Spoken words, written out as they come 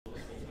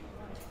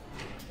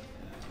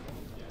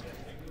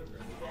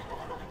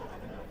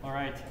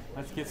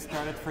let's get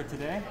started for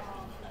today.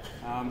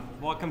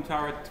 Welcome to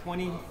our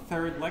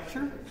 23rd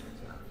lecture.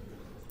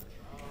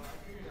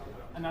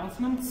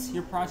 Announcements.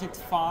 Your project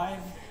 5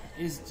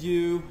 is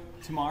due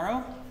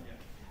tomorrow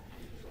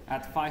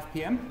at 5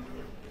 p.m.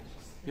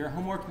 Your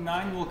homework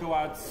 9 will go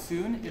out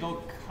soon.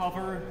 It'll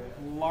cover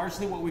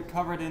largely what we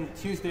covered in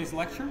Tuesday's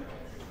lecture.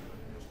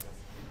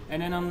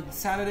 And then on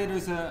Saturday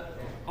there's an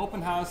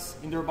open house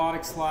in the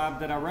robotics lab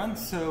that I run,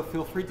 so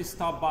feel free to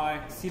stop by,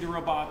 see the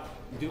robot,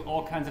 do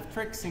all kinds of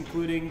tricks,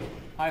 including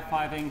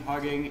high-fiving,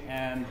 hugging,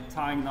 and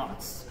tying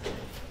knots.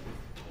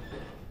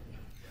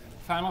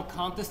 Final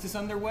contest is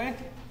underway.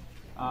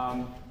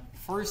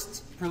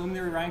 First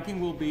preliminary ranking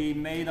will be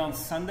made on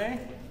Sunday.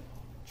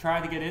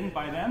 Try to get in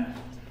by then.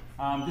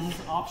 This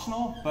is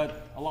optional,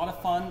 but a lot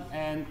of fun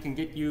and can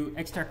get you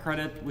extra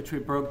credit, which we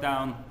broke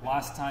down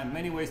last time.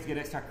 Many ways to get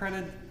extra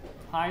credit.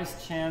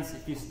 Highest chance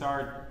if you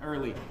start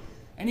early.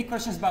 Any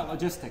questions about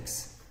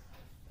logistics?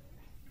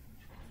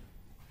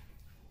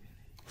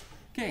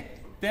 Okay,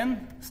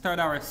 then start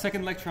our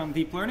second lecture on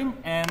deep learning.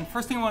 And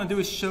first thing I want to do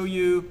is show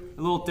you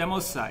a little demo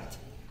site.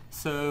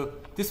 So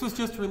this was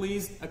just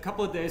released a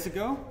couple of days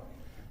ago.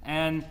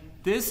 And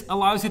this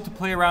allows you to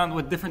play around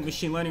with different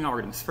machine learning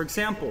algorithms. For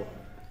example,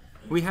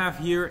 we have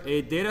here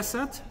a data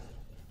set.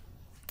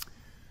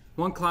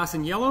 One class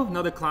in yellow,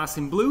 another class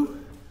in blue.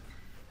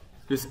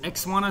 There's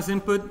x1 as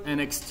input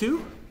and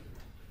x2.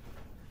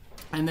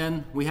 And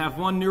then we have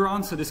one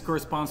neuron, so this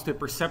corresponds to a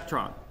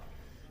perceptron.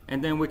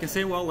 And then we can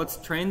say, well, let's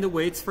train the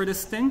weights for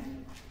this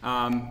thing.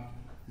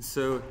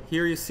 So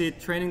here you see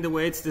it training the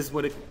weights. This is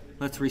what it,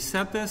 let's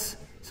reset this.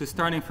 So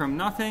starting from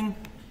nothing,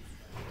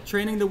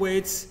 training the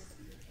weights.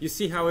 You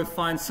see how it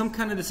finds some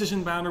kind of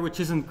decision boundary, which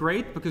isn't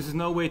great because there's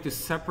no way to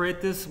separate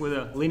this with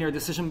a linear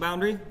decision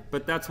boundary,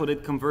 but that's what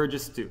it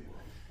converges to.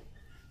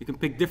 You can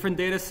pick different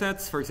data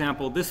sets. For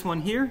example, this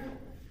one here.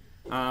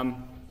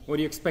 What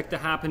do you expect to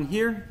happen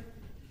here?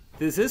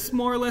 This is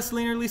more or less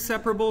linearly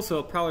separable, so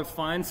it'll probably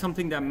find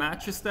something that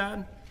matches that.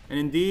 And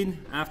indeed,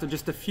 after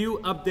just a few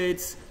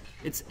updates,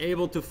 it's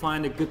able to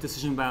find a good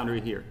decision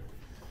boundary here.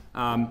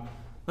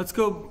 Let's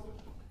go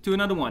to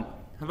another one.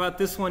 How about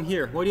this one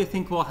here? What do you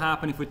think will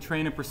happen if we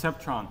train a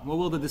perceptron? What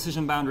will the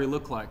decision boundary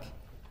look like?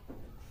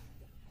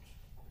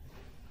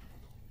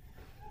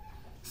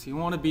 So you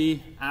want to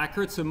be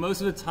accurate, so most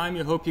of the time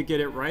you hope you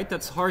get it right.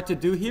 That's hard to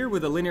do here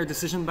with a linear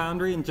decision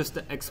boundary and just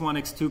the x1,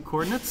 x2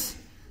 coordinates.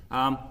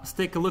 Let's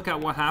take a look at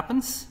what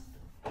happens.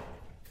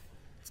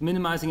 It's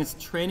minimizing its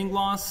training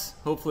loss,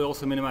 hopefully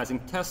also minimizing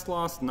test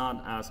loss,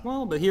 not as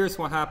well, but here's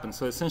what happens.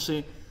 So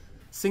essentially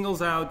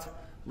singles out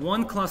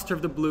one cluster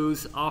of the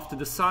blues off to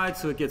the side,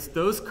 so it gets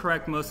those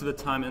correct most of the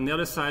time, and the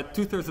other side,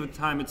 2/3 of the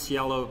time it's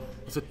yellow,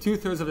 so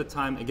 2/3 of the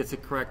time it gets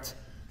it correct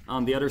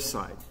on the other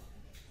side.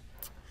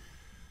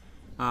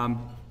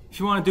 If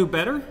you want to do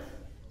better,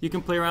 you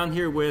can play around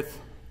here with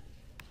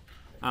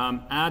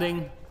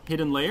adding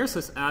hidden layers.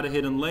 Let's add a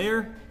hidden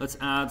layer. Let's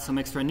add some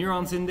extra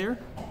neurons in there.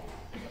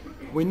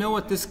 We know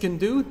what this can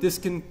do. This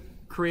can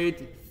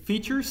create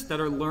features that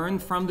are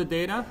learned from the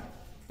data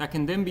that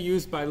can then be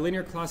used by a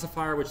linear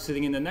classifier, which is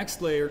sitting in the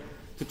next layer,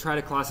 to try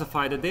to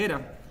classify the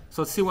data.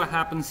 So let's see what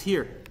happens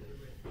here.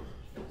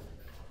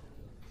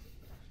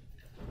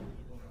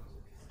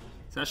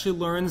 It actually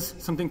learns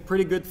something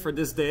pretty good for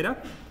this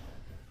data.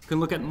 You can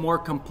look at more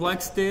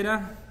complex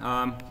data.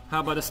 How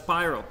about a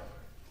spiral?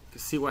 You can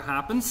see what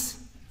happens.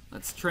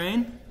 Let's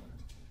train.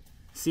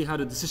 See how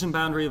the decision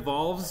boundary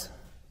evolves.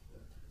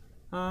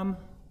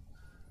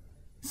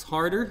 It's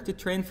harder to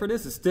train for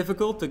this. It's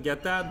difficult to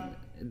get that.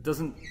 It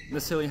doesn't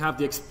necessarily have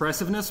the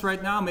expressiveness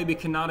right now. Maybe it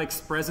cannot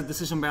express a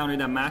decision boundary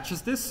that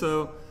matches this.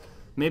 So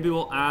maybe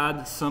we'll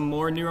add some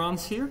more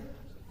neurons here.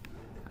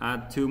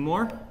 Add 2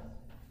 more.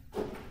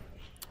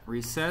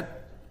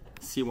 Reset.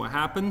 See what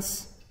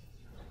happens.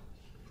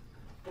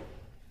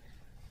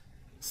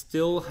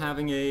 Still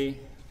having a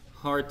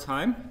hard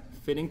time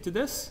fitting to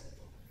this.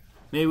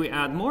 Maybe we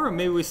add more, or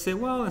maybe we say,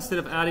 well, instead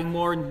of adding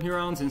more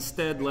neurons,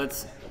 instead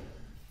let's,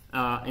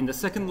 in the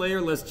second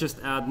layer, let's just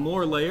add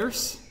more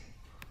layers.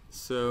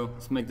 So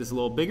let's make this a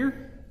little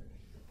bigger.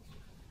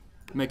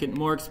 Make it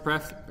more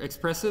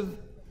expressive.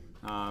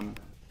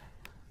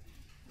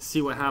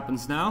 See what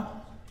happens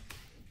now.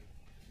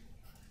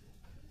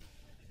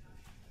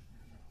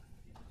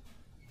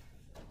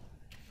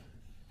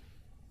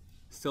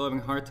 Still having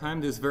a hard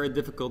time. This is very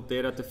difficult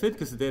data to fit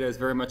because the data is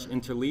very much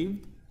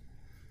interleaved.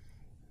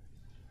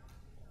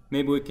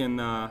 Maybe we can,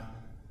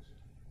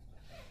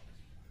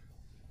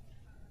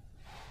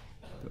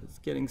 it's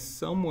getting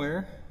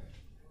somewhere.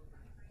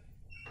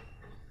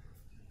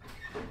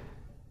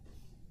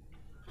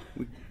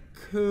 We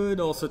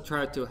could also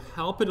try to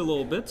help it a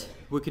little bit.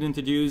 We could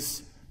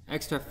introduce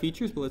extra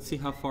features, but let's see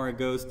how far it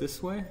goes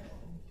this way.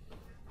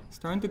 It's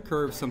trying to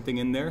curve something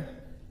in there.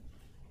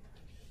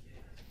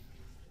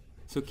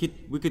 So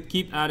we could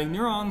keep adding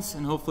neurons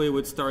and hopefully it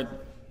would start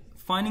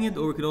finding it,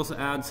 or we could also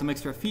add some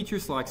extra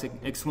features like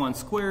x1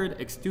 squared,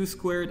 x2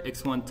 squared,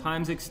 x1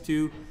 times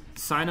x2,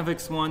 sine of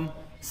x1,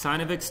 sine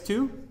of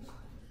x2.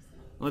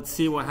 Let's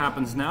see what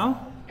happens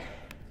now.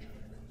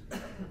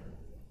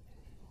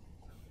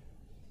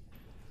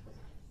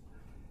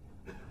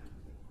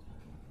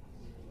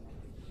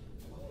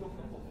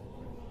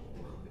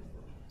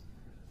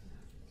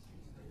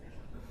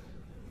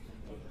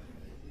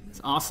 It's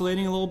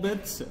oscillating a little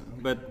bit, so,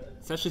 but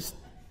it's actually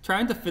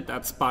trying to fit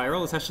that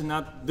spiral. It's actually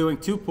not doing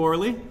too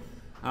poorly.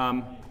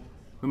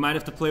 We might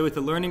have to play with the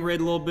learning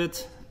rate a little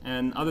bit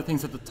and other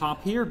things at the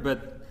top here,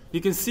 but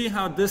you can see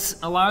how this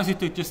allows you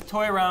to just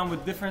toy around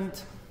with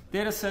different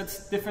data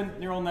sets, different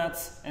neural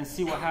nets, and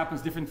see what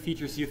happens, different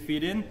features you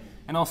feed in,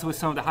 and also with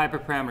some of the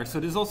hyperparameters. So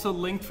this is also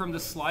linked from the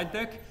slide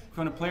deck. If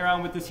you want to play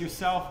around with this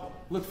yourself,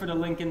 look for the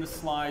link in the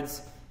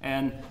slides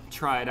and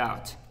try it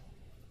out.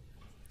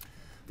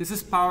 This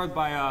is powered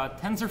by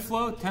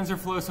TensorFlow.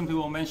 TensorFlow, some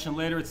people will mention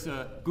later, it's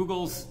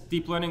Google's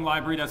deep learning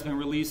library that's been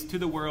released to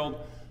the world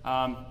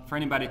for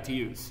anybody to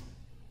use.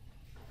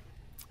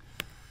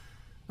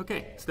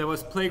 Okay, so that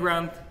was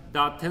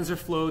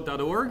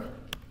playground.tensorflow.org.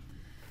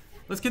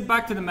 Let's get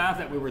back to the math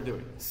that we were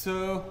doing.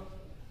 So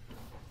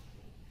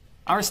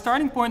our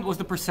starting point was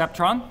the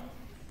perceptron.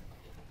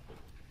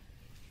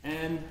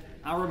 And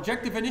our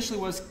objective initially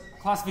was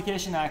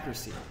classification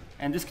accuracy.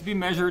 And this could be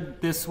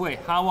measured this way.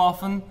 How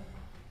often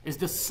is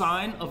the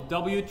sign of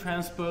W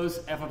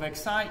transpose f of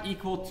xi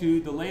equal to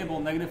the label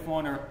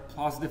 -1 or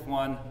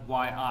 +1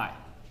 yi?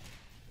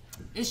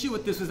 Issue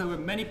with this is that we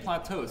have many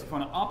plateaus. If you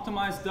want to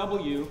optimize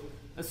W,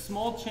 a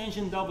small change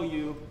in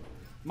W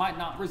might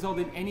not result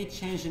in any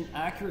change in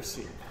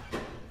accuracy.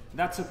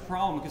 That's a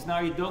problem because now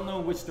you don't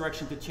know which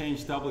direction to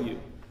change W.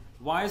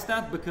 Why is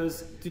that?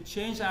 Because to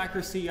change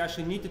accuracy, you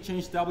actually need to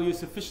change W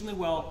sufficiently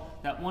well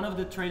that one of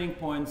the training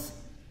points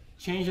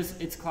changes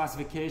its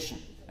classification.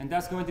 And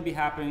that's going to be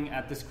happening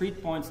at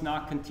discrete points,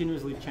 not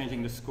continuously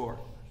changing the score.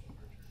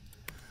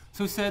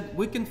 So we said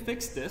we can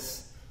fix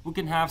this. We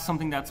can have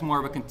something that's more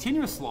of a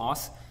continuous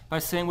loss by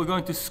saying we're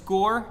going to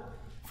score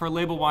for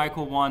label y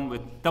equal 1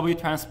 with W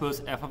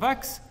transpose f of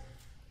x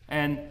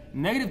and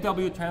negative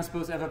W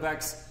transpose f of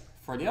x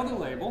for the other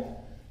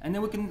label. And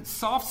then we can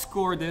soft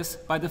score this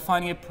by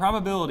defining a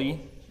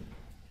probability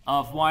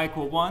of y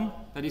equal 1,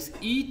 that is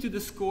e to the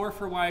score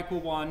for y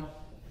equal 1,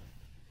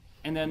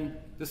 and then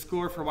the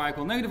score for y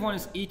equal -1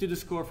 is e to the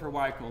score for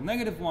y equal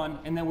 -1,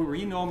 and then we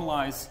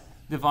renormalize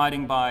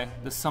dividing by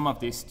the sum of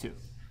these two.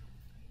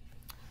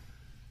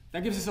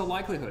 That gives us a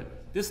likelihood.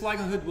 This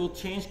likelihood will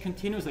change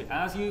continuously.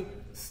 As you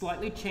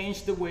slightly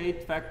change the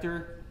weight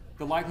vector,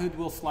 the likelihood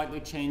will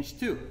slightly change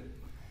too.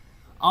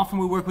 Often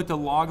we work with the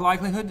log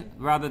likelihood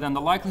rather than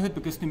the likelihood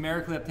because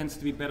numerically that tends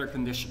to be better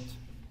conditioned.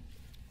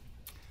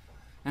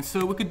 And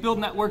so we could build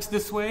networks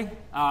this way.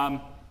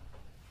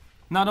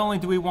 Not only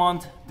do we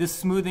want this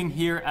smoothing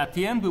here at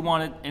the end, we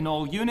want it in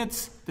all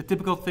units. The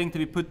typical thing to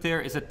be put there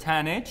is a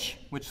tan H,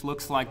 which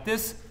looks like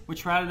this,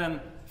 which rather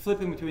than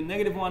flipping between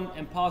 -1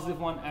 and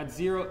 +1 at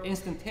 0,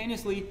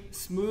 instantaneously,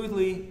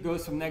 smoothly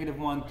goes from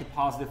 -1 to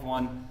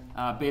 +1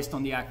 based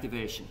on the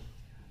activation.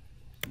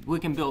 We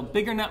can build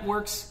bigger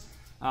networks.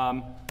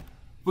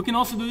 We can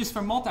also do this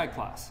for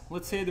multi-class.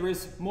 Let's say there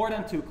is more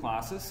than 2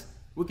 classes.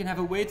 We can have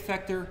a weight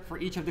vector for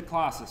each of the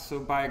classes. So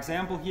by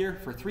example here,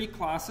 for 3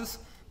 classes,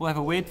 we'll have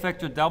a weight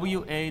vector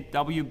WA,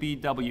 WB,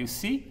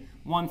 WC,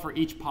 one for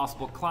each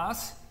possible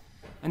class.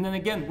 And then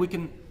again, we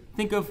can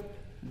think of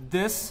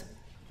this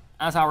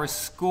as our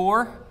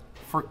score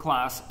for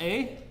class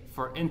A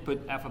for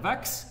input f of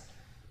x.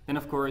 Then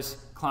of course,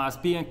 class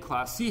B and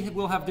class C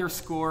will have their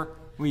score.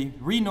 We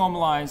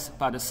renormalize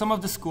by the sum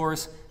of the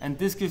scores, and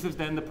this gives us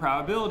then the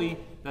probability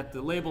that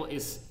the label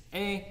is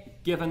A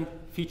given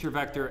feature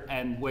vector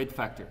and weight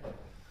vector.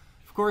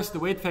 Of course, the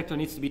weight vector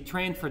needs to be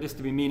trained for this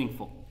to be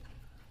meaningful.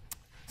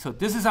 So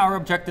this is our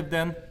objective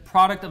then,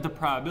 product of the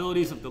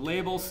probabilities of the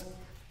labels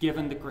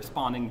given the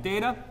corresponding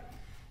data.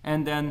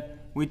 And then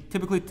we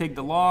typically take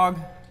the log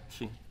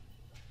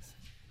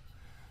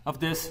of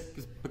this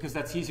because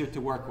that's easier to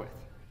work with.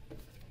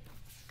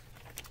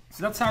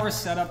 So that's our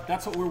setup,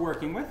 that's what we're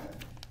working with.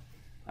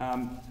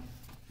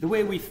 The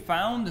way we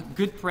found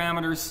good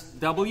parameters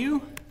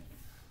W,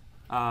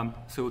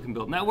 so we can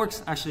build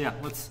networks. Actually, yeah,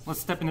 let's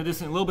step into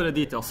this in a little bit of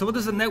detail. So what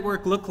does a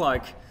network look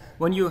like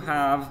when you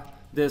have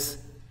this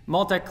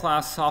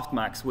multi-class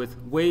softmax with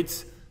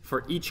weights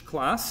for each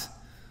class?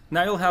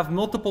 Now you'll have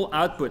multiple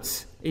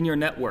outputs in your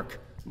network.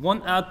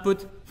 One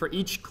output for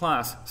each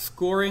class,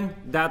 scoring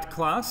that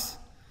class.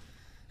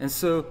 And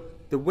so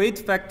the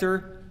weight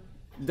vector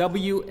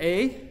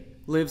WA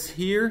lives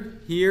here,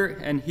 here,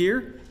 and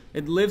here.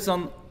 It lives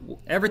on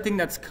everything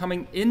that's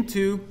coming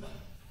into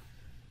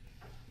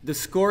the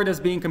score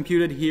that's being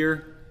computed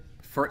here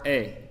for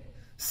A.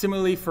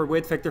 Similarly for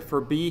weight vector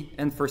for B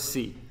and for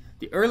C.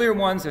 The earlier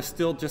ones are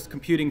still just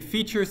computing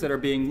features that are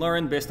being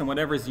learned based on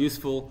whatever is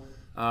useful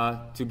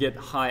to get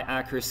high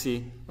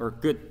accuracy or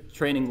good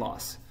training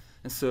loss.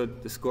 And so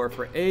the score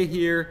for A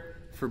here,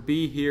 for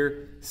B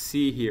here,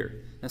 C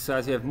here. And so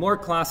as you have more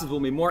classes,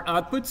 will be more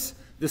outputs.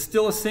 There's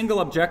still a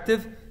single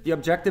objective. The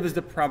objective is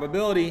the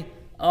probability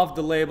of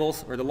the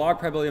labels, or the log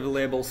probability of the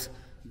labels,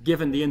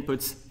 given the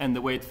inputs and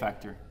the weight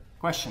factor.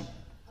 Question?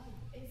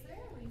 Is there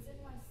a reason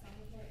why some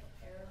of the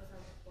arrows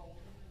are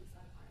bolded and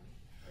some aren't?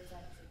 Or is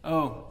that just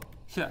Oh,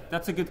 yeah,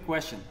 that's a good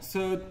question.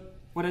 So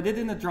what I did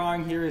in the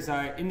drawing here is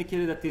I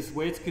indicated that these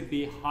weights could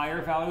be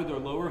higher valued or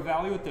lower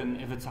valued, and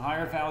if it's a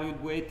higher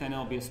valued weight, then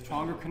it'll be a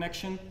stronger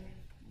connection.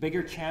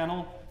 bigger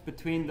channel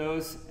between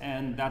those,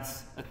 and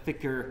that's a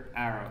thicker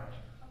arrow.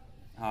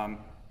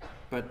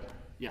 But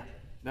yeah,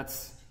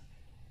 that's,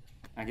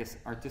 I guess,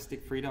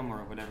 artistic freedom or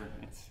whatever.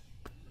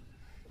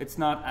 It's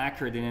not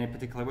accurate in any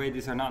particular way.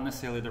 These are not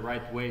necessarily the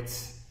right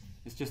weights.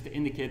 It's just to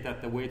indicate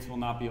that the weights will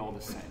not be all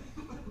the same.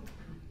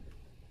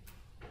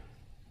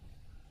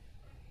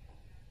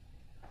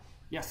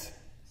 Yes?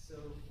 So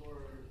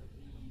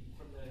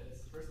from the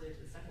first layer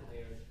to the second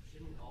layer,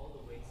 shouldn't all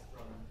the weights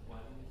from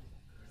one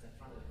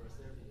perceptron to the first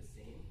layer be the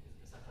same?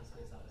 Because perceptron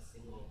spins out a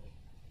single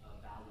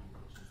value,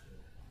 which is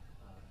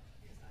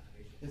the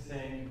activation. It's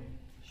saying,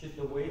 should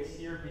the weights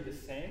here be the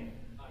same?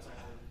 Oh, sorry,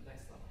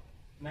 next level.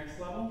 Next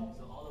level?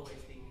 So all the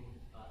weights being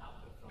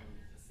output from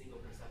a single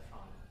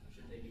perceptron,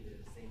 shouldn't they be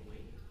the same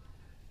weight?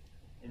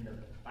 In the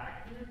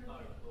back here?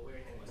 Well, where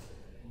your hand was.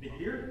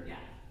 Here? Yeah.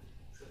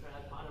 So for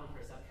that bottom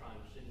perceptron,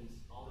 shouldn't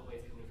all the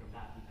weights coming from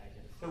that be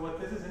identical? So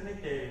what this is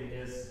indicating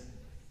is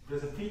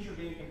there's a feature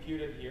being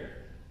computed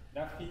here.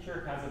 That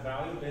feature has a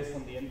value based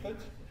on the input.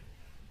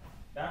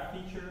 That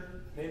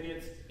feature, maybe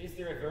it's, is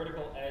there a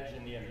vertical edge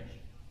in the image?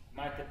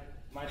 Might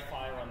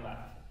fire on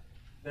that.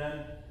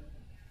 Then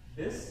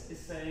this is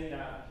saying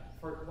that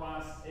for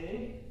class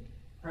A,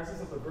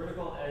 presence of a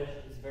vertical edge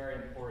is very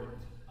important.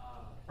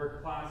 For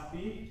class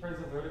B,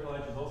 presence of vertical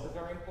edge is also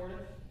very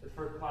important. But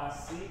for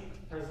class C,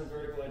 presence of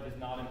vertical edge is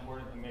not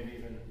important, and maybe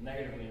even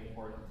negatively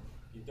important.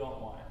 You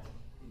don't want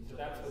it. So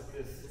that's what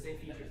this. The same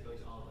features going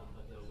to all of them,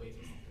 but the weights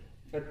are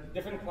different. But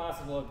different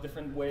classes will have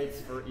different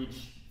weights for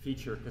each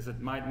feature, because it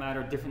might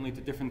matter differently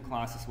to different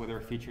classes whether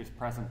a feature is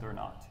present or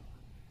not.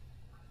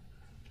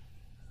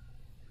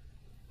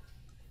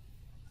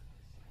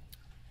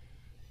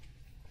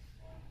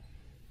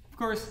 Of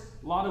course,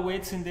 a lot of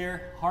weights in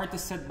there, hard to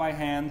set by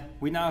hand.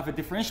 We now have a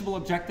differentiable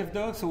objective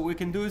though, so what we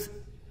can do is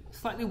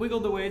slightly wiggle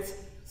the weights,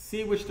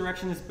 see which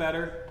direction is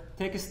better,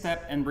 take a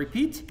step and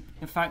repeat.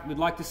 In fact, we'd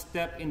like to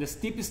step in the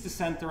steepest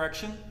descent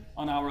direction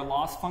on our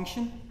loss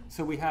function.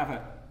 So we have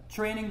a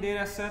training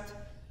data set,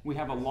 we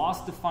have a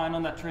loss defined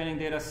on that training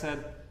data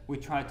set, we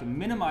try to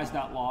minimize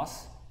that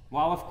loss,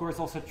 while of course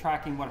also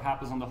tracking what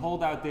happens on the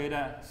holdout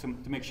data to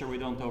make sure we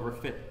don't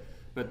overfit.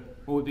 But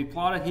what would be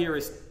plotted here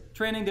is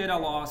training data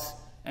loss,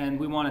 and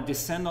we want to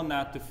descend on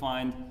that to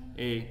find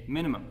a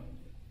minimum.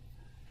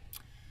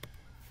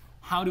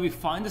 How do we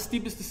find the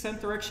steepest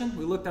descent direction?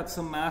 We looked at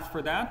some math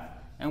for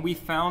that, and we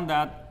found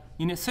that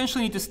you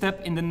essentially need to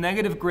step in the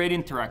negative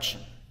gradient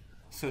direction.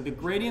 So the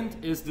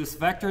gradient is this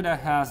vector that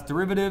has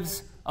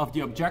derivatives of the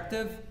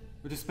objective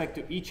with respect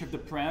to each of the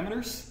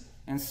parameters.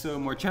 And so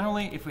more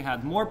generally, if we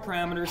had more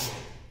parameters,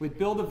 we'd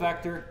build a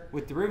vector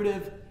with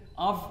derivative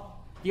of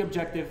the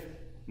objective,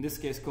 in this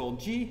case called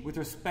g, with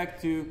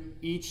respect to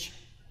each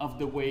of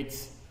the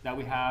weights that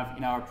we have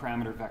in our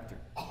parameter vector.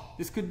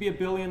 This could be a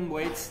billion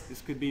weights,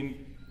 this could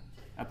be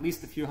at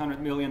least a few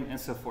hundred million, and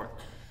so forth.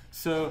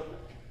 So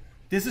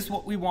this is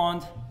what we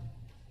want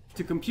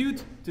to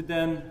compute to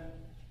then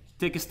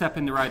take a step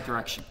in the right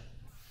direction.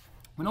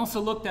 We also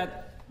looked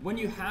at when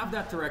you have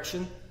that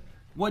direction,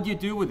 what do you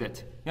do with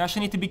it? You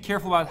actually need to be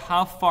careful about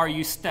how far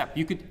you step.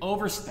 You could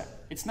overstep.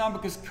 It's not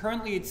because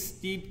currently it's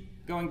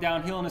steep going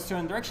downhill in a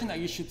certain direction that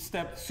you should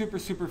step super,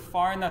 super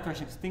far in that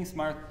direction, because things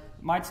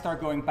might start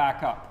going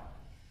back up.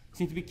 So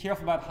you need to be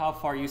careful about how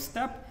far you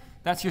step.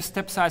 That's your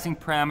step sizing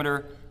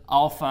parameter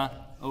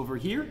alpha over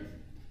here,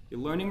 your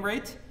learning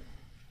rate.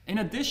 In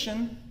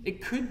addition,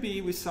 it could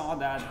be, we saw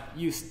that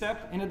you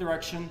step in a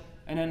direction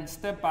and then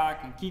step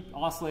back and keep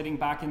oscillating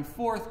back and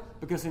forth,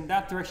 because in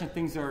that direction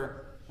things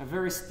are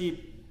very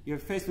steep. You're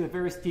faced with a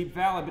very steep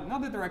valley, but in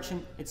another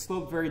direction it's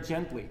sloped very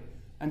gently.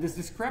 And this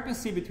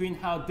discrepancy between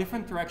how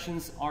different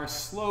directions are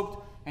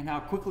sloped and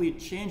how quickly it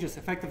changes,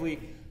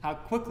 effectively how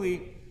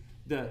quickly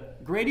the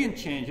gradient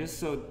changes,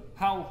 so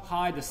how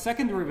high the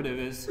second derivative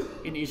is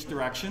in each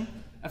direction,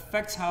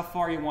 affects how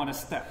far you want to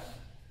step.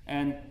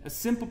 And a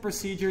simple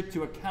procedure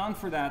to account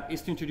for that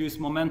is to introduce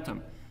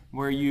momentum,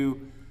 where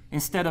you,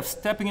 instead of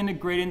stepping in the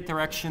gradient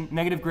direction,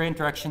 negative gradient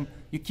direction,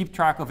 you keep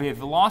track of a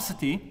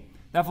velocity.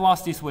 That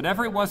velocity is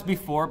whatever it was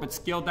before, but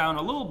scaled down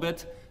a little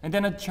bit, and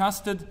then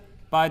adjusted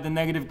by the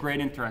negative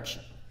gradient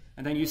direction.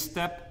 And then you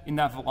step in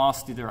that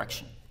velocity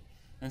direction.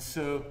 And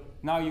so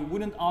now you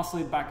wouldn't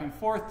oscillate back and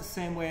forth the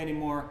same way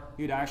anymore.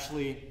 You'd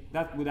actually,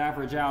 that would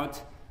average out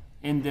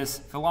in this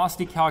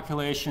velocity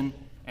calculation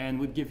and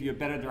would give you a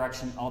better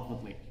direction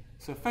ultimately.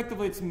 So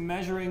effectively it's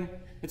measuring,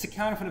 it's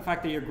accounting for the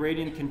fact that your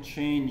gradient can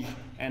change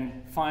and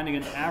finding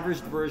an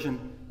averaged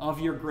version of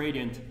your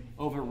gradient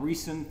over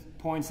recent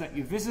points that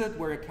you visit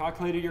where you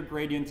calculated your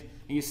gradient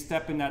and you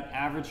step in that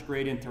average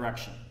gradient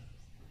direction.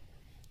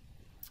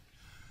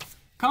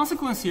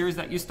 Consequence here is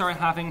that you start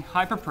having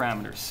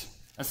hyperparameters.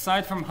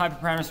 Aside from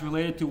hyperparameters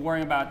related to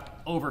worrying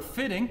about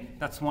overfitting,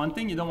 that's one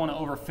thing, you don't want to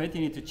overfit,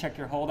 you need to check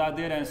your holdout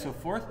data and so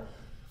forth.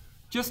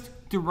 Just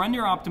to run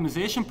your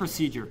optimization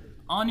procedure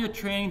on your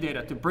training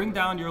data to bring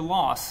down your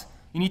loss,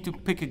 you need to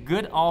pick a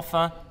good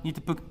alpha, you need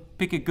to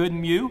pick a good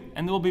mu,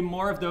 and there will be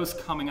more of those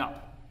coming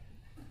up.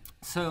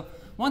 So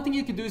one thing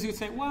you could do is you could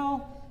say,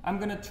 well, I'm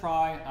going to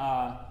try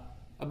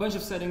a bunch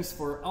of settings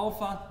for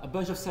alpha, a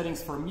bunch of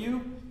settings for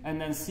mu, and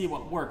then see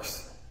what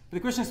works. But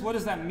the question is, what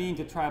does that mean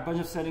to try a bunch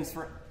of settings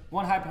for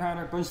one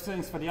hyperparameter, a bunch of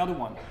settings for the other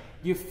one?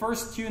 You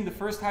first tune the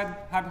first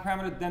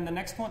hyperparameter, then the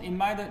next one. It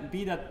might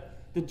be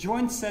that the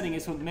joint setting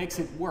is what makes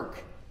it work.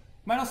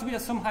 It might also be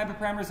that some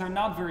hyperparameters are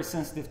not very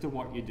sensitive to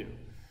what you do.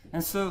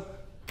 And so,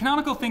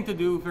 canonical thing to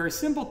do, very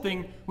simple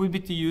thing, would be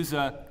to use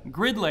a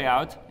grid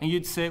layout, and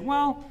you'd say,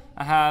 well,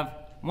 I have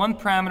one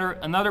parameter,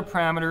 another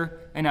parameter,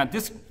 and I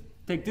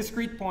take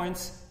discrete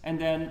points, and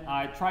then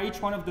I try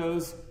each one of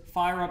those,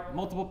 fire up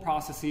multiple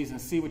processes, and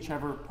see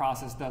whichever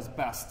process does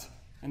best.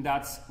 And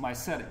that's my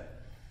setting.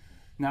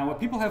 Now, what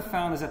people have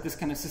found is that this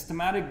kind of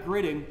systematic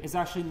gridding is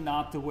actually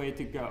not the way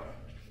to go.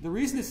 The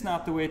reason it's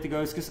not the way to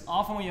go is because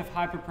often when you have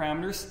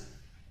hyperparameters,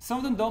 some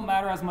of them don't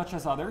matter as much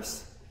as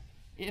others.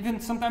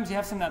 Even sometimes you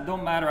have some that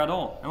don't matter at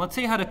all. And let's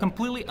say you had a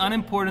completely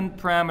unimportant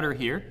parameter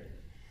here,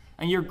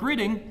 and you're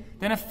gridding,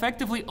 then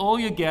effectively all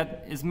you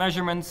get is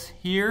measurements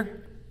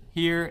here,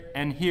 here,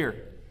 and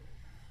here.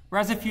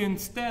 Whereas if you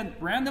instead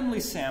randomly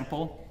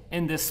sample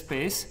in this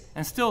space,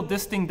 and still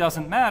this thing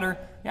doesn't matter,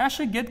 you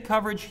actually get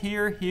coverage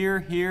here, here,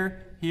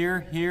 here,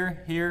 here,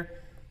 here, here,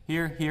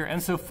 here, here,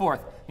 and so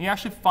forth. And you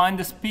actually find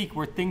this peak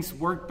where things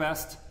work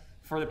best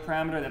for the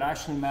parameter that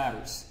actually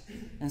matters.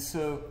 And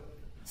so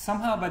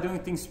somehow by doing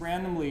things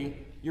randomly,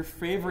 you're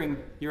favoring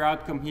your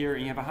outcome here,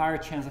 and you have a higher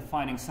chance of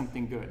finding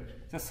something good.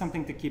 That's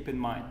something to keep in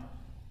mind.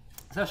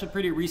 It's actually a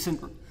pretty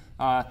recent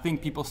thing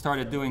people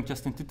started doing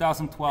just in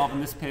 2012,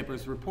 and this paper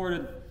is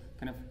reported,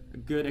 kind of a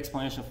good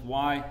explanation of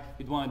why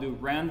you'd want to do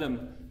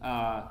random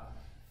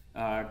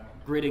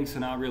gridding, so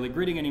not really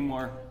gridding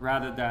anymore,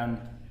 rather than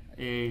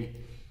a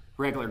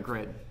regular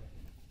grid.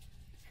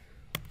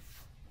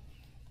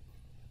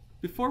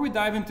 Before we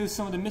dive into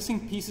some of the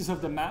missing pieces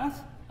of the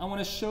math, I want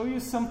to show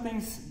you some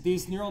things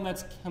these neural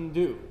nets can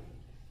do.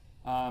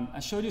 I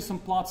showed you some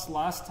plots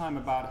last time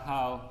about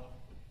how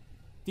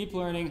deep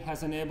learning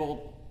has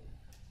enabled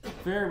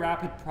very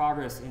rapid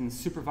progress in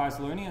supervised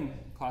learning and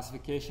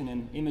classification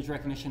and image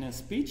recognition and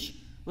speech.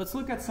 Let's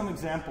look at some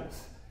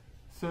examples.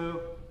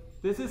 So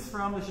this is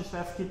from the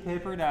Krzyzewski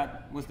paper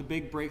that was the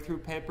big breakthrough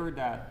paper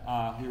that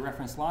we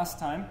referenced last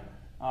time.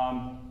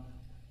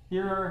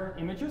 Here are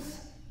images.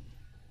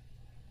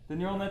 The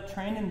neural net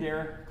trained in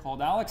there, called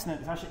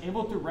AlexNet, is actually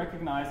able to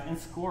recognize and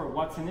score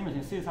what's in the image.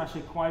 You see it's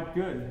actually quite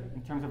good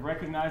in terms of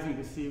recognizing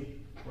to see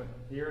what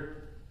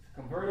here is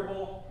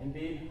convertible,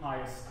 indeed,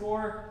 highest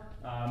score,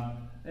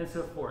 and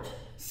so forth.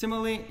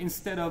 Similarly,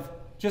 instead of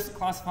just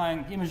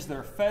classifying images that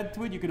are fed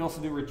to it, you could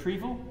also do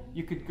retrieval.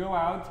 You could go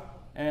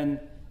out and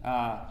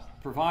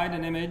provide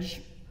an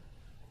image,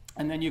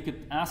 and then you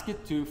could ask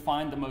it to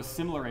find the most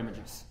similar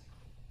images.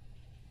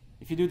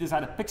 If you do this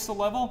at a pixel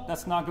level,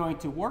 that's not going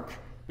to work.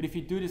 But if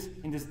you do this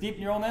in this deep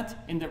neural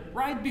net, in the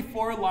right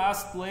before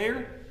last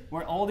layer,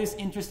 where all these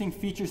interesting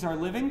features are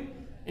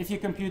living, if you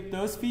compute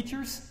those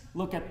features,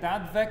 look at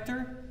that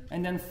vector,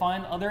 and then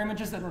find other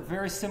images that are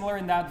very similar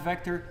in that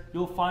vector,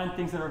 you'll find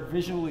things that are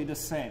visually the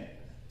same.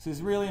 So it's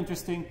really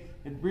interesting.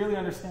 It really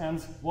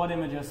understands what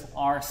images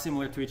are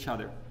similar to each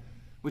other,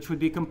 which would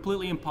be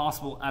completely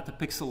impossible at the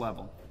pixel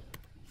level.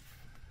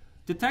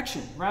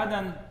 Detection. Rather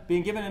than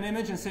being given an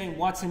image and saying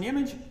what's in the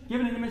image,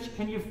 given an image,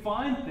 can you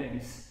find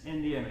things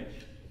in the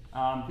image?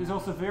 There's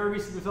also very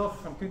recent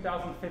results from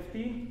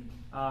 2015.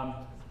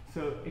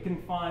 So it can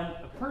find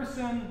a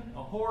person,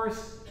 a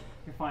horse,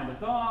 it can find a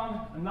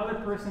dog, another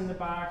person in the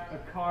back,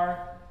 a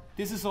car.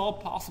 This is all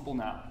possible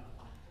now.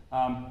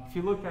 If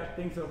you look at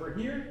things over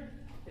here,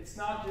 it's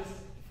not just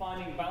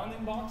finding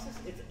bounding boxes,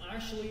 it's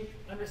actually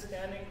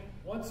understanding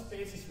what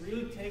space is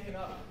really taken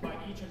up by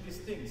each of these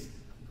things.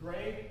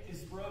 Gray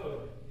is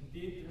road.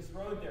 Indeed, there's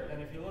road there.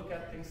 And if you look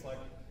at things like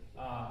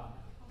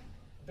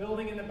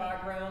building in the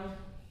background,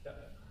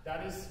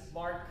 that is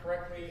marked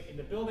correctly in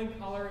the building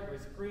color.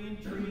 There's green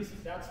trees,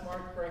 that's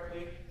marked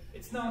correctly.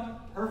 It's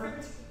not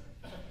perfect,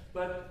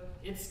 but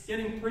it's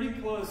getting pretty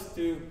close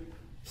to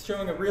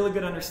showing a really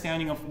good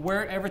understanding of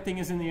where everything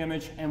is in the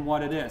image and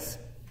what it is.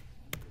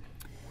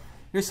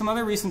 Here's some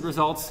other recent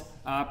results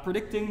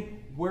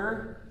predicting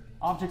where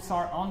objects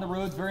are on the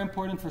road. Very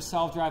important for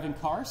self-driving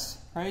cars,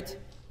 right?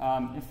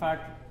 In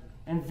fact,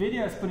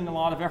 NVIDIA is putting a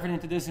lot of effort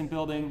into this in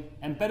building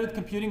embedded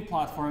computing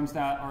platforms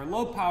that are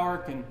low power,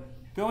 can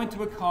go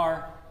into a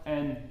car,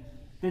 and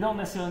they don't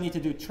necessarily need to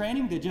do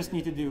training, they just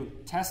need to do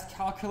test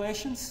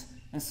calculations.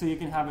 And so you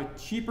can have a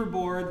cheaper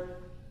board,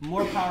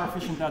 more power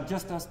efficient that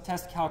just does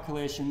test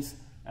calculations,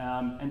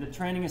 and the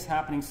training is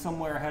happening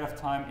somewhere ahead of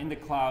time in the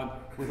cloud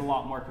with a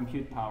lot more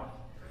compute power.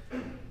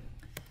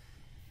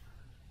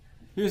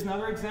 Here's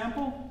another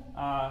example.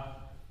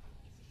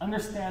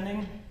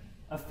 Understanding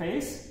a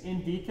face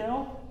in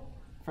detail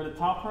for the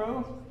top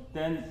row.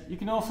 Then you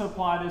can also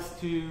apply this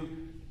to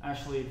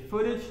actually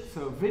footage,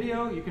 so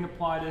video. You can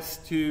apply this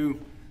to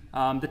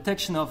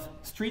detection of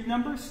street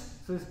numbers.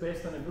 So it's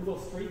based on a Google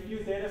Street View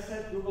data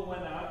set. Google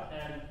went out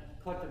and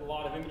collected a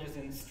lot of images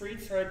in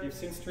streets, right? You've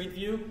seen Street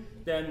View.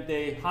 Then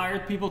they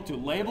hired people to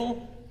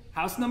label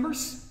house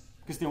numbers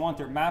because they want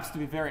their maps to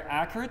be very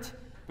accurate.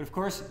 But of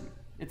course,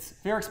 it's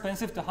very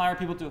expensive to hire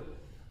people to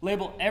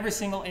label every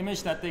single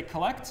image that they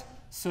collect.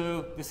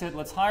 So they said,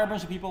 let's hire a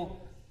bunch of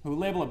people who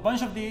label a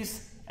bunch of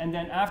these, and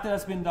then after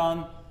that's been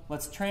done,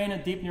 let's train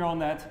a deep neural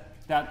net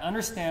that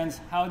understands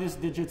how these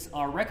digits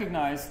are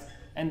recognized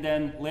and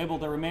then label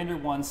the remainder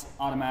ones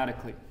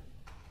automatically.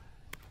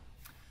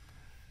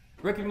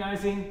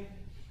 Recognizing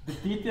the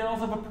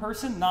details of a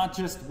person, not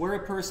just where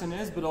a person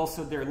is, but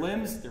also their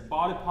limbs, their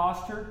body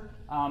posture.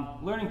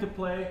 Learning to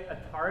play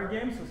Atari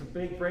games was a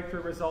big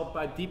breakthrough result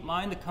by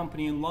DeepMind, a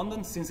company in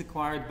London, since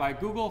acquired by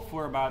Google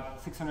for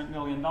about $600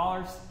 million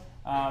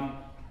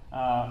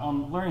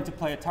on learning to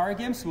play Atari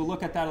games. So we'll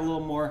look at that a little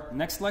more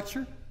next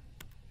lecture.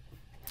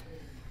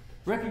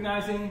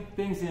 Recognizing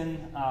things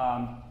in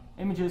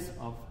images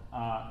of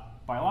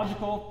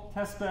biological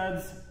test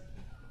beds.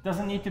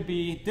 Doesn't need to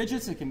be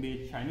digits, it can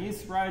be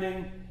Chinese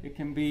writing, it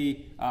can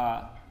be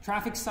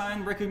traffic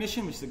sign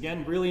recognition, which is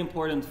again really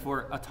important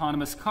for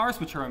autonomous cars,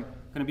 which are going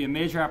to be a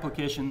major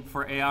application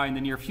for AI in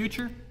the near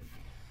future.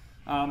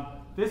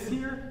 This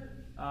here,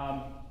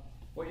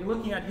 what you're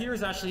looking at here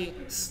is actually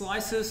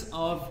slices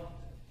of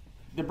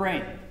the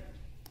brain.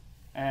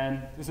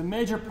 And there's a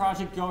major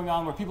project going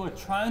on where people are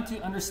trying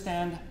to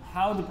understand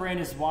how the brain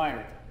is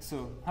wired. So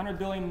 100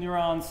 billion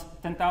neurons,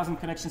 10,000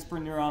 connections per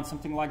neuron,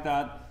 something like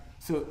that.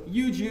 So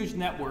huge, huge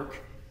network.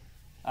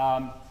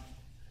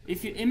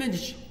 If you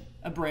image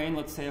a brain,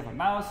 let's say of a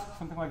mouse,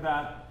 something like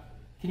that,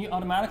 can you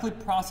automatically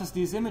process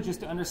these images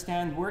to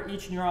understand where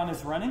each neuron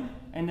is running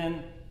and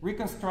then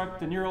reconstruct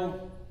the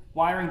neural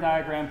wiring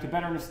diagram to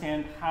better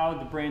understand how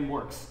the brain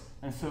works?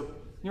 And so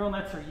neural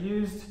nets are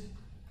used,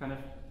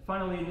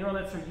 finally neural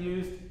nets are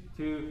used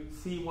to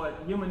see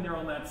what human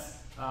neural nets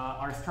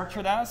are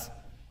structured as.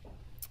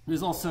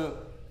 There's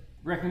also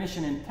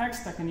recognition in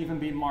text that can even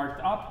be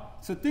marked up.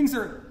 So things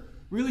are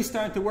really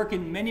starting to work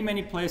in many,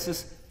 many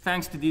places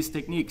thanks to these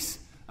techniques.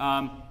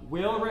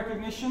 Whale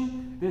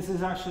recognition, this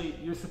is actually,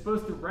 you're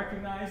supposed to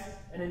recognize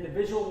an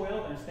individual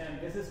whale, understand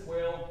this is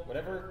whale,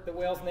 whatever the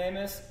whale's name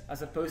is,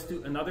 as opposed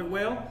to another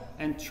whale,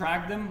 and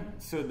track them.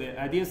 So the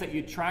idea is that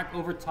you track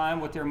over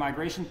time what their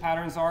migration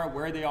patterns are,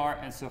 where they are,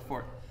 and so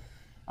forth.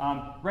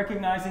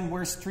 Recognizing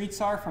where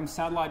streets are from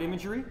satellite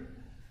imagery.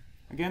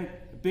 Again,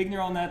 a big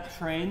neural net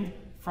trained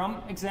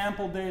from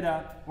example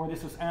data where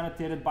this was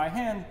annotated by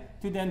hand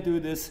to then do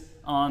this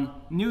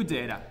on new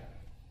data.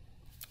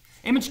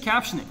 Image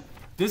captioning.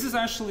 This is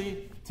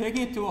actually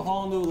taking it to a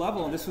whole new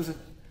level, and this was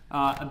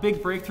a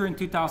big breakthrough in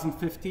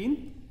 2015.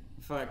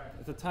 In fact,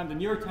 at the time the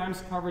New York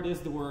Times covered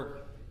this, there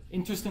were,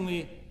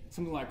 interestingly,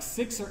 something like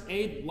 6 or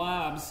 8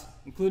 labs,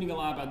 including a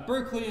lab at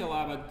Berkeley, a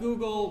lab at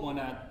Google, one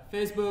at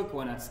Facebook,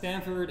 one at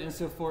Stanford, and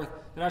so forth,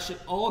 that actually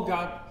all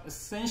got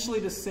essentially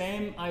the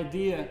same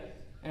idea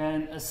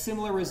and a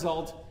similar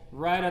result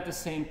right at the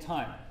same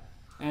time.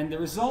 And the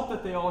result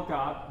that they all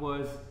got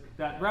was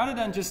that rather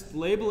than just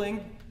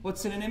labeling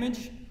what's in an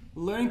image,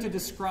 learning to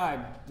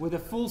describe with a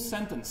full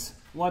sentence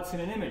what's in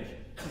an image.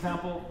 For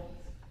example,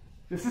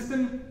 the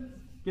system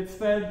gets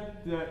fed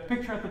the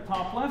picture at the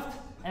top left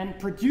and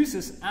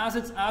produces as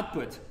its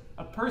output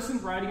a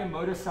person riding a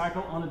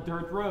motorcycle on a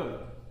dirt road.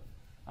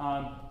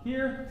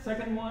 Here,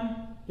 second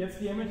one gets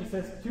the image. It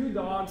says 2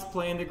 dogs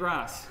play in the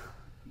grass.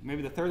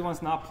 Maybe the third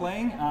one's not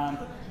playing.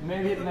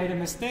 Maybe it made a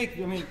mistake.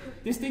 I mean,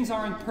 these things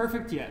aren't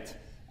perfect yet.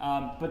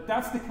 But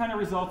that's the kind of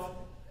results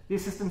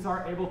these systems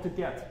are able to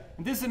get.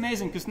 And this is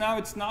amazing because now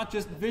it's not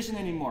just vision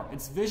anymore.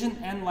 It's vision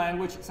and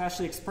language. It's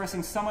actually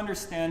expressing some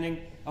understanding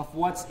of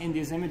what's in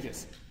these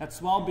images.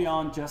 That's well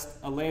beyond just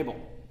a label.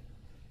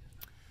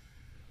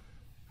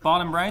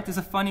 Bottom right is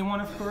a funny one,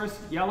 of course.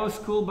 Yellow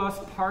school bus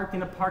parked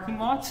in a parking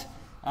lot.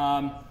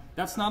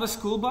 That's not a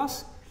school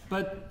bus,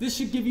 but this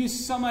should give you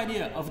some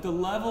idea of the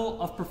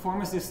level of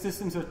performance these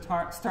systems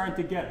are starting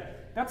to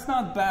get. That's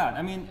not bad.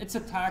 I mean, it's a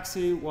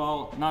taxi,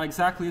 well, not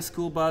exactly a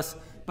school bus,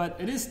 but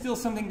it is still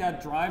something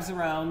that drives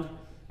around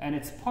and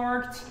it's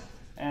parked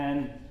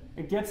and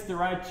it gets the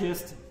right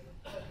gist.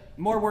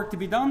 More work to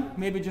be done,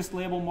 maybe just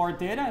label more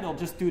data, it'll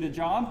just do the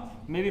job.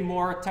 Maybe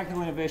more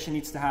technical innovation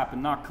needs to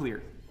happen, not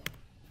clear.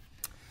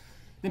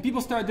 Then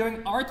people start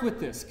doing art with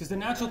this, because the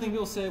natural thing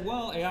people say,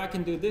 well, AI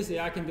can do this,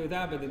 AI can do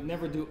that, but they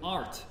never do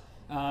art.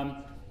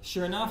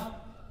 Sure enough,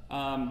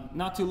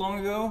 not too long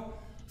ago,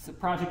 it's a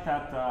project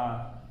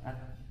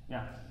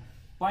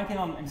blanking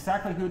on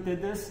exactly who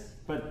did this,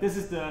 but this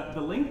is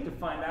the link to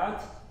find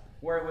out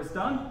where it was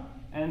done.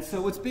 And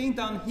so what's being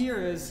done here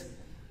is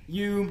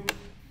you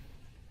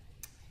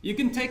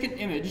can take an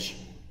image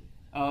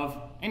of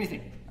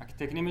anything. I can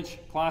take an image,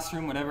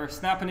 classroom, whatever,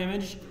 snap an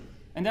image,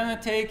 and then I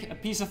take a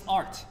piece of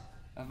art.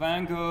 A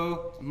Van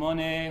Gogh, a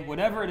Monet,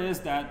 whatever it is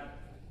that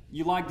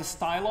you like the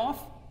style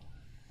of,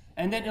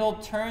 and then it'll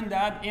turn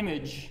that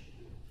image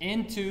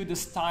into the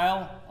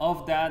style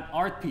of that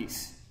art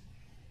piece.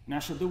 Now,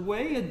 so the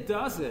way it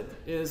does it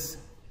is,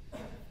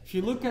 if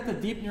you look at the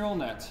deep neural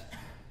net,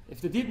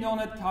 if the deep neural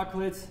net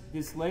calculates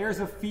these layers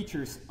of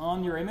features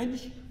on your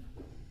image,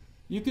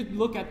 you could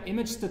look at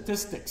image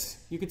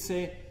statistics. You could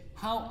say,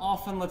 how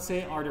often, let's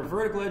say, are there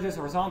vertical edges,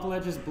 horizontal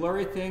edges,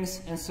 blurry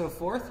things, and so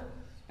forth.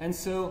 And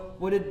so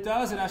what it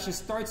does, it actually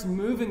starts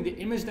moving the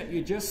image that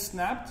you just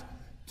snapped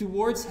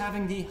towards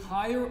having the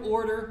higher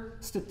order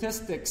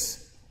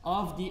statistics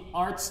of the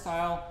art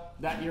style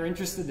that you're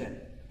interested in.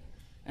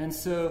 And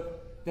so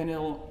then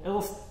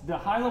the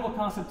high level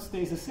concept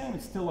stays the same.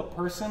 It's still a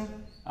person,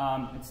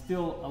 it's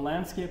still a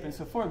landscape and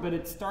so forth, but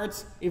it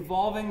starts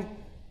evolving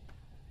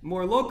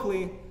more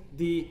locally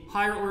the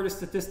higher order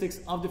statistics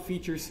of the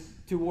features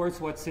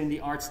towards what's in the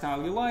art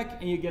style you like,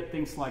 and you get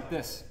things like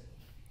this.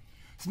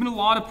 There's been a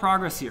lot of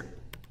progress here.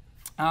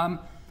 A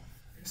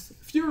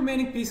few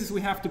remaining pieces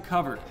we have to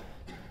cover.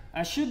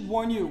 I should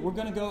warn you, we're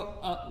going to go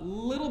a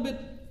little bit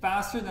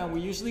faster than we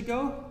usually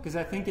go, because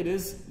I think it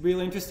is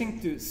really interesting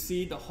to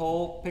see the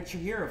whole picture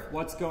here of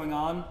what's going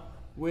on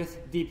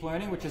with deep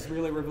learning, which has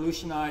really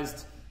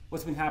revolutionized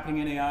what's been happening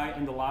in AI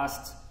in the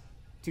last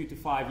 2 to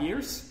 5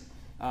 years.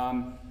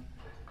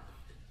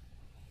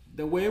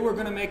 The way we're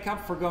going to make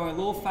up for going a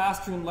little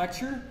faster in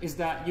lecture is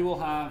that you will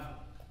have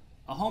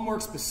a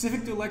homework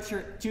specific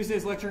to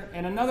Tuesday's lecture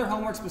and another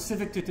homework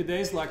specific to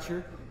today's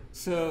lecture.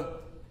 So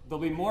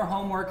there'll be more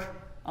homework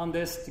on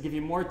this to give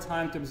you more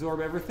time to absorb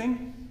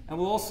everything. And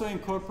we'll also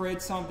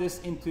incorporate some of this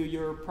into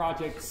your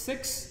project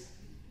 6,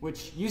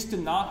 which used to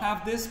not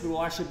have this, but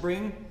we'll actually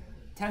bring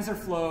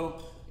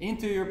TensorFlow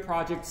into your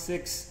project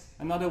 6,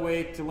 another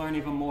way to learn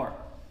even more.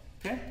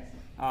 Okay?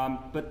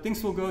 But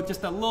things will go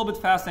just a little bit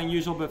faster than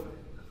usual, but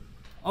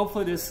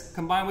hopefully this,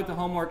 combined with the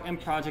homework and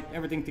project,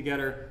 everything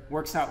together,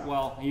 works out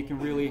well, and you can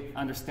really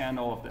understand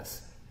all of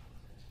this.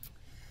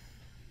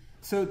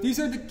 So these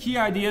are the key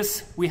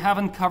ideas we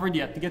haven't covered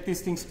yet to get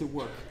these things to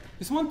work.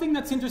 There's one thing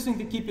that's interesting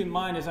to keep in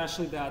mind is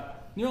actually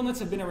that neural nets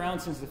have been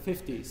around since the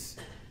 50s.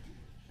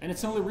 And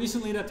it's only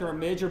recently that there are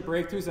major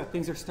breakthroughs that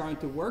things are starting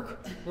to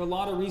work. There are a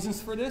lot of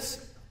reasons for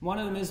this. One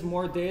of them is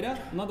more data.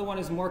 Another one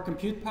is more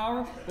compute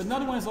power. But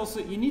another one is also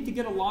you need to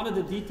get a lot of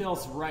the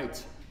details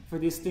right for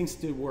these things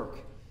to work.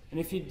 And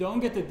if you don't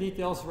get the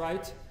details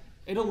right,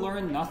 it'll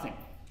learn nothing.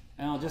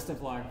 And it'll just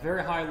have like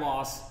very high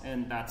loss,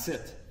 and that's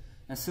it.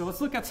 And so let's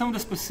look at some of the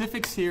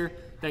specifics here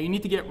that you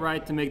need to get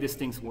right to make these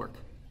things work.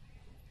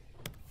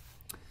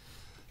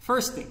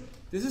 First thing,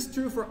 this is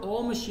true for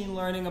all machine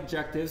learning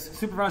objectives,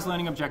 supervised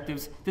learning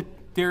objectives, that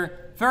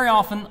they're very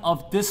often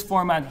of this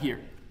format here.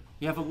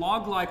 You have a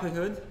log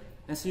likelihood,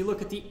 and so you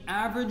look at the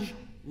average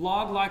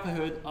log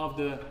likelihood of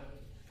the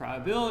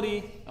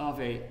probability of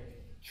a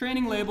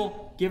training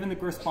label given the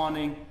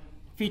corresponding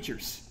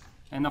features.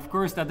 And of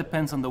course that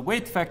depends on the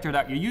weight factor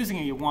that you're using,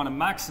 and you want to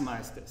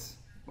maximize this,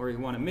 or you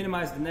want to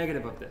minimize the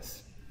negative of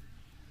this.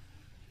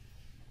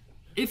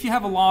 If you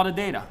have a lot of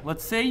data,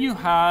 let's say you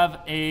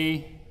have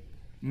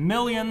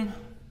 1,000,000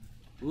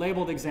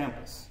 labeled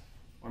examples,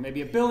 or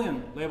maybe 1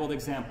 billion labeled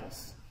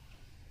examples.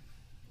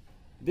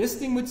 This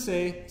thing would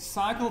say,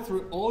 cycle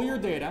through all your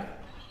data,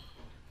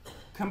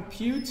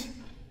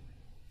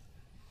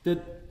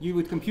 you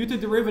would compute the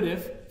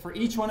derivative for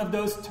each one of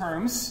those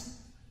terms,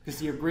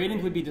 because your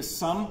gradient would be the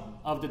sum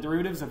of the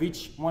derivatives of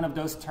each one of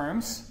those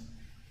terms.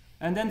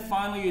 And then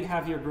finally, you'd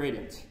have your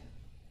gradient.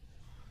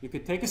 You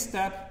could take a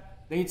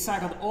step, then you'd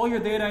cycle all your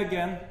data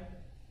again,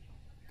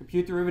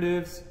 compute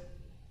derivatives,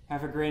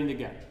 have a gradient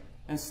again.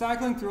 And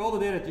cycling through all the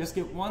data to just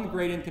get one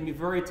gradient can be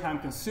very time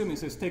consuming,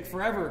 so it's take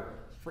forever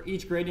for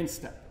each gradient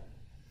step.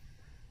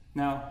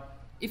 Now,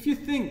 if you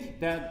think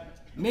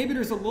that maybe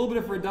there's a little bit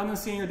of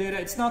redundancy in your data,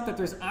 it's not that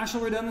there's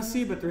actual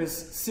redundancy, but there is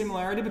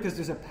similarity because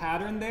there's a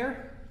pattern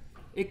there,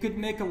 it could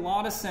make a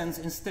lot of sense,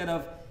 instead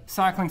of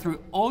cycling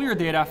through all your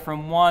data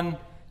from 1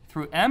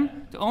 through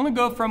m, to only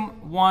go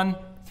from 1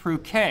 through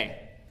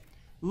k.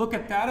 Look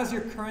at that as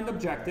your current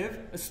objective,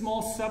 a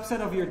small subset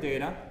of your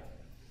data,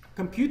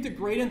 compute the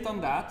gradient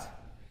on that,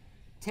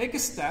 take a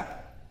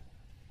step,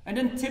 and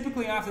then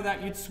typically after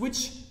that you'd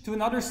switch to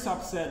another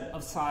subset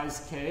of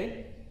size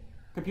k,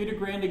 compute a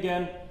gradient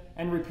again,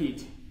 and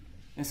repeat.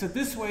 And so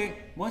this way,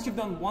 once you've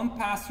done one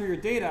pass through your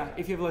data,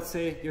 if you have, let's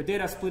say, your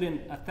data split in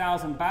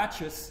 1,000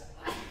 batches,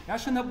 you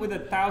actually end up with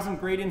 1,000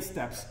 gradient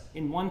steps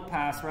in one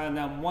pass rather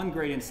than one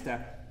gradient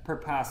step per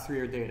pass through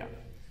your data.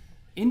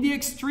 In the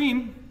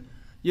extreme,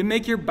 you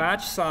make your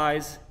batch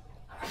size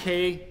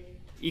k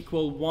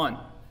equal 1.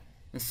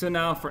 And so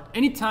now for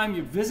any time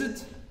you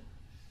visit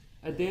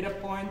a data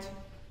point,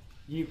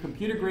 you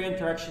compute a gradient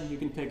direction, you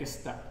can take a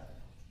step.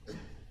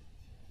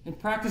 In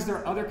practice, there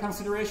are other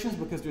considerations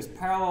because there's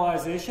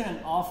parallelization,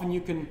 and often you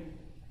can,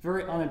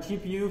 on a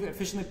GPU,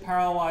 efficiently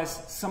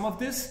parallelize some of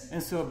this.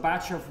 And so a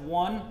batch of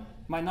 1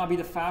 might not be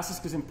the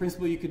fastest, because in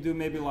principle you could do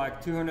maybe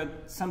like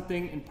 200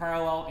 something in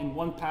parallel in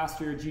one pass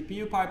through your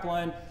GPU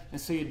pipeline. And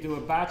so you do a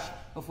batch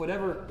of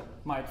whatever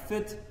might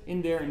fit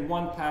in there in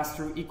one pass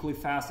through equally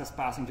fast as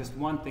passing just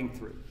one thing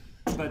through.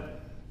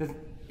 But the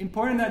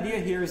important idea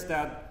here is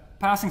that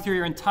passing through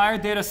your entire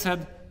data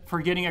set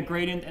for getting a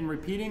gradient and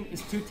repeating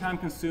is too time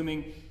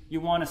consuming. You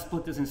want to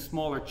split this in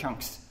smaller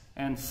chunks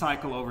and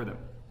cycle over them.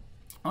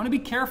 I want to be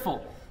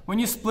careful when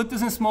you split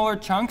this in smaller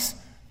chunks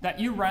that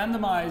you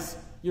randomize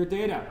your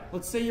data.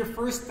 Let's say your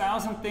first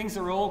 1,000 things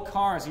are all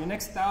cars, your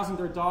next 1,000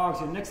 are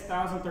dogs, your next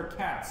 1,000 are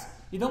cats.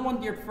 You don't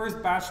want your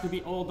first batch to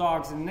be all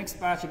dogs, and the next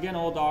batch again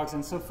all dogs,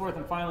 and so forth,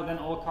 and finally then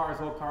all cars,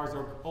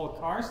 or all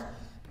cars,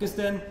 because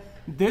then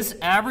this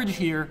average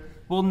here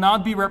will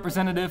not be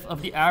representative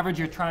of the average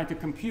you're trying to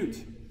compute.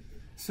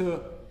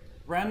 So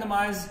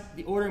randomize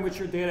the order in which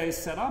your data is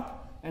set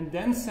up, and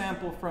then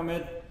sample from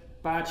it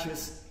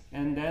batches,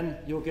 and then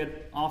you'll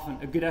get often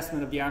a good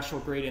estimate of the actual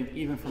gradient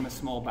even from a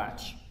small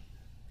batch.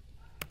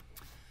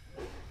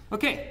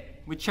 Okay,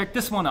 we checked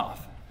this one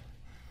off.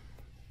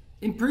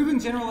 Improving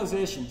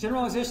generalization.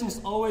 Generalization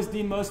is always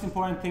the most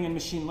important thing in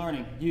machine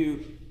learning.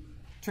 You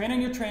train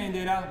on your training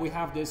data, we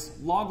have this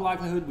log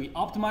likelihood, we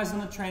optimize on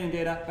the training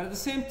data, but at the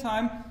same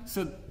time,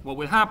 so what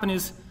will happen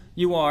is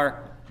you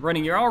are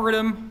running your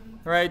algorithm,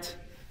 right?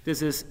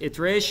 This is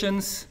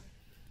iterations,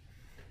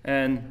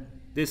 and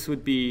this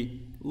would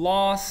be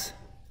loss,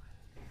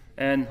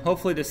 and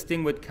hopefully this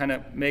thing would kind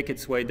of make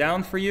its way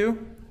down for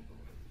you.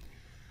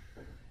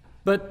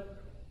 But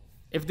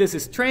if this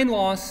is train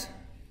loss,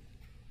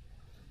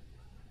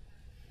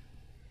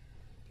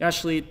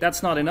 actually,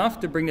 that's not enough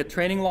to bring the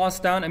training loss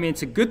down. I mean,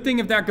 it's a good thing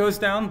if that goes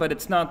down, but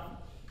it's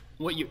not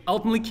what you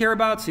ultimately care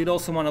about. So you'd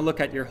also want to look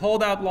at your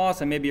holdout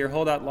loss, and maybe your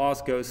holdout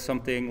loss goes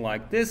something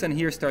like this, and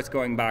here starts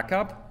going back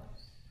up.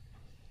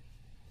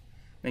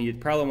 And you'd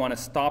probably want to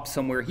stop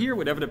somewhere here,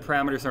 whatever the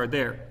parameters are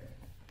there.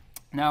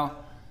 Now,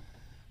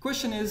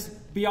 question is,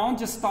 beyond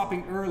just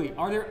stopping early,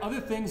 are there other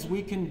things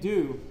we can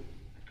do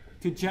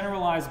to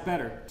generalize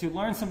better, to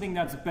learn something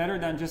that's better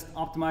than just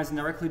optimizing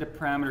directly the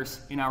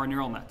parameters in our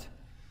neural net?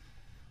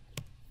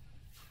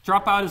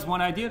 Dropout is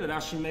one idea that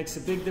actually makes a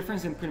big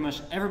difference in pretty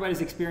much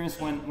everybody's experience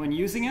when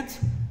using it.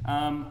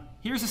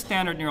 Here's a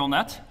standard neural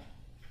net,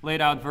 laid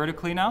out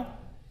vertically now.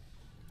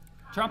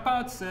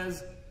 Dropout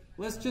says,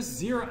 let's just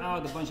zero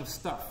out a bunch of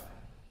stuff.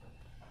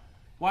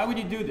 Why would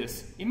you do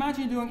this?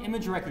 Imagine you're doing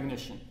image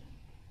recognition.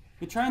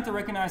 You're trying to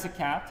recognize a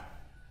cat,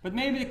 but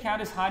maybe the cat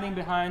is hiding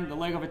behind the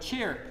leg of a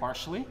chair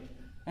partially,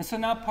 and so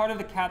now part of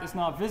the cat is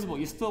not visible.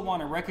 You still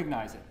want to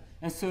recognize it.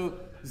 And so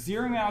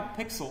zeroing out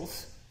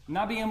pixels,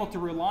 not being able to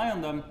rely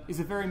on them, is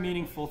a very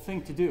meaningful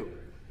thing to do,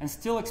 and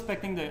still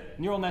expecting the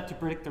neural net to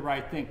predict the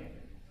right thing.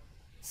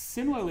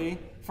 Similarly,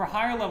 for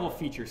higher level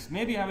features,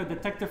 maybe you have a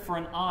detector for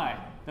an eye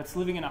that's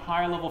living in a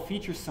higher level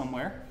feature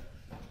somewhere.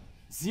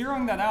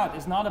 Zeroing that out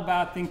is not a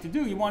bad thing to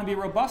do. You want to be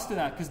robust to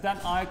that, because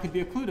that eye could be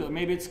occluded.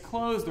 Maybe it's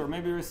closed, or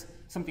maybe there's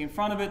something in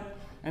front of it.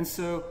 And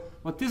so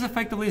what this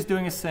effectively is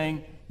doing is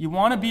saying you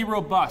want to be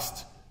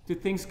robust to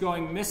things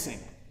going missing.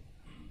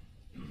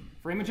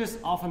 For images,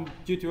 often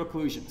due to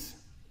occlusions.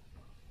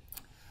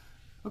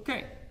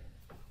 Okay,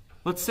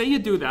 let's say you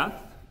do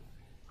that.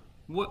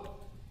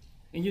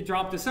 And you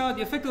drop this out,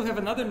 you effectively have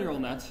another neural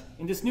net.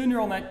 In this new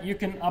neural net, you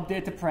can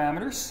update the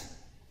parameters.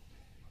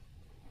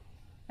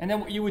 And then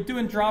what you would do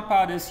in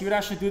dropout is you would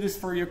actually do this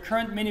for your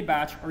current mini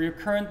batch or your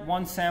current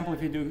one sample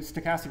if you do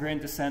stochastic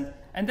gradient descent.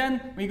 And then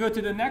when you go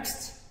to the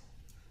next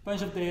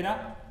bunch of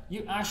data,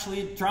 you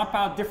actually drop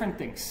out different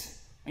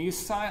things. And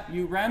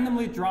you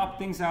randomly drop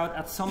things out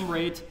at some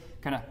rate,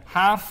 kind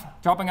of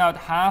dropping out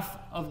half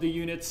of the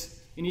units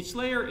in each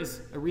layer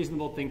is a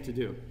reasonable thing to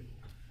do.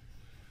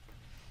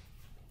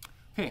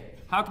 Okay,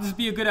 how could this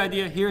be a good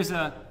idea? Here's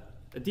a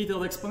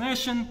detailed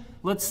explanation.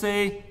 Let's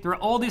say there are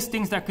all these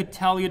things that could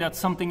tell you that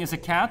something is a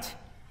cat.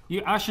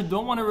 You actually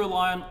don't want to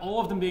rely on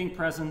all of them being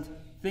present,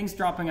 things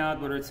dropping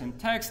out, whether it's in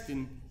text,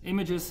 in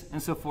images,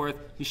 and so forth.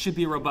 You should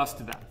be robust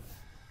to that.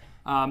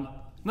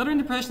 Another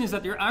interpretation is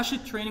that you're actually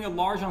training a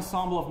large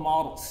ensemble of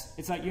models.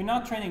 It's like you're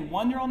not training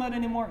one neural net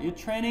anymore. You're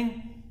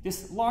training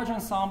this large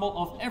ensemble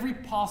of every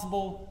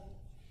possible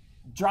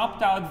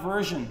dropped out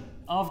version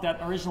of that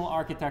original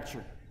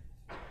architecture.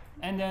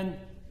 And then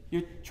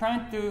you're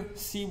trying to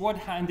see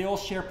and they all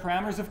share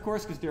parameters, of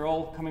course, because they're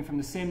all coming from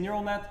the same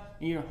neural net,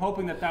 and you're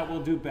hoping that that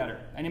will do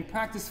better. And in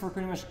practice, for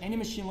pretty much any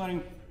machine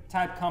learning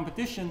type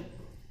competition,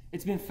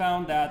 it's been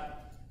found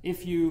that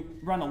if you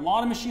run a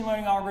lot of machine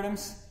learning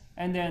algorithms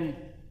and then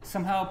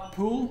somehow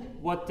pool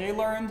what they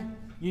learned,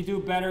 you do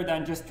better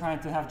than just trying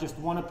to have just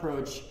one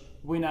approach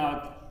win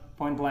out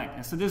point blank.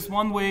 And so this is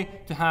one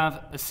way to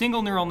have a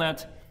single neural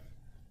net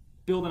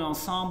build an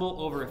ensemble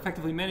over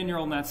effectively many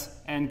neural nets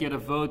and get a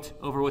vote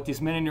over what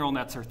these many neural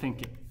nets are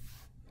thinking.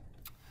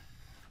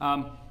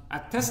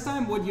 At test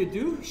time, what do you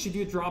do? Should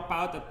you drop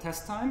out at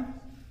test time?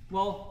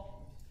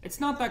 Well, it's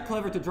not that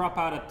clever to drop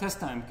out at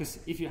test time, because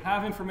if you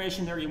have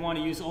information there, you want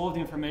to use all of the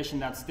information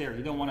that's there.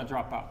 You don't want to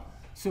drop out.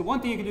 So one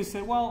thing you can do is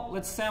say, well,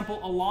 let's sample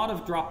a lot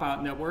of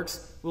dropout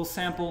networks. We'll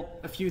sample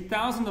a few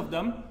thousand of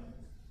them,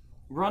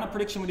 run a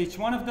prediction with each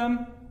one of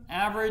them,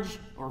 average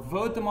or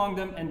vote among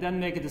them, and then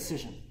make a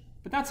decision.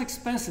 But that's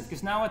expensive,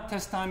 because now at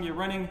test time you're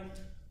running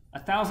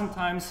 1,000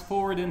 times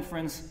forward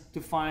inference to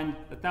find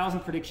 1,000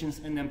 predictions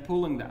and then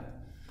pooling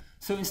that.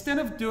 So instead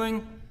of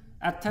doing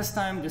at test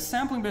time the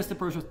sampling-based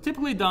approach, what's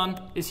typically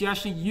done is you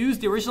actually use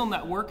the original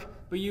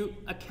network, but you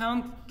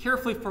account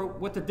carefully for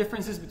what the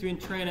difference is between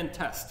train and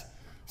test.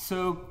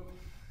 So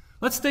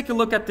let's take a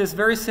look at this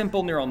very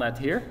simple neural net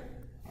here.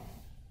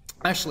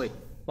 Actually,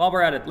 while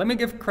we're at it, let me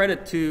give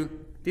credit to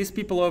these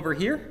people over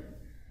here.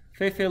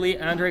 Fei Li,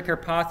 Andre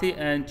Karpathy,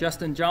 and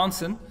Justin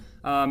Johnson.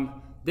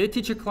 They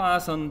teach a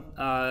class on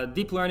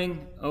deep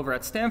learning over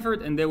at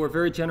Stanford, and they were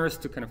very generous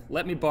to kind of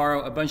let me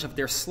borrow a bunch of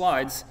their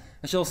slides.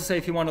 I should also say,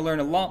 if you want to learn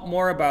a lot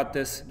more about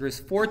this, there's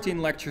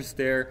 14 lectures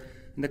there,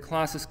 and the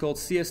class is called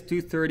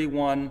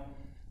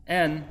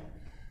CS231N,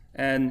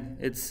 and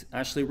it's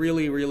actually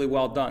really, really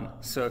well done.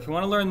 So if you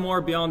want to learn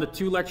more beyond the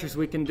 2 lectures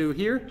we can do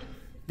here,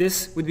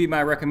 this would be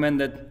my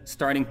recommended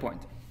starting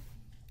point.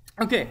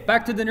 Okay,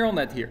 back to the neural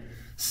net here.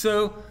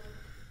 So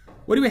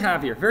what do we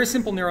have here? Very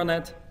simple neural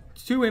net,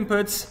 2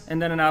 inputs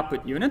and then an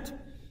output unit.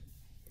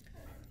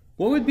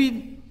 What would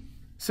be,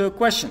 so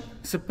question,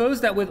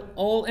 suppose that with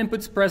all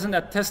inputs present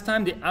at test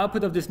time, the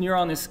output of this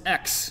neuron is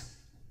X.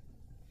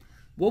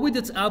 What would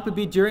its output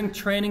be during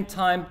training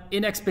time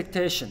in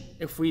expectation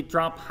if we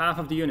drop half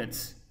of the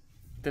units,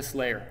 this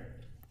layer?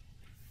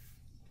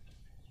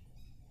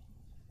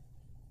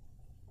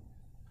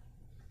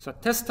 So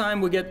at test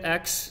time we get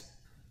X.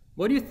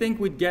 What do you think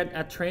we'd get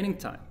at training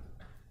time?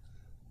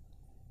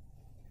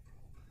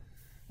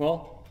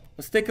 Well,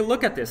 let's take a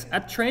look at this.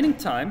 At training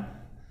time,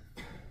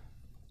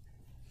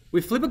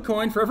 we flip a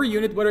coin for every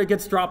unit whether it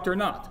gets dropped or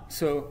not.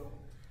 So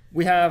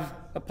we have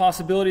a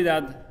possibility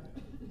that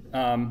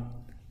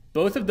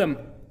both of them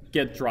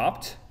get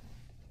dropped,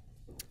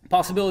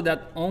 possibility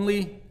that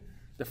only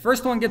the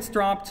first one gets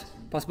dropped,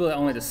 possibility that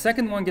only the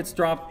second one gets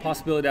dropped,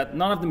 possibility that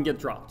none of them get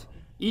dropped.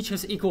 Each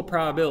has equal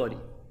probability.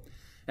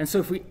 And so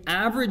if we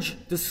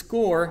average the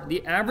score,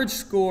 the average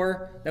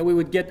score that we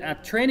would get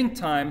at training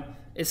time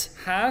is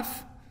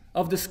half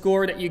of the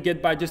score that you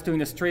get by just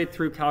doing a straight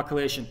through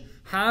calculation.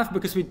 Half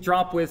because we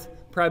drop with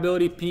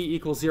probability p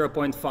equals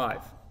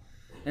 0.5.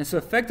 And so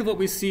effectively what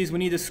we see is we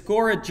need a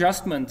score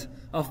adjustment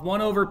of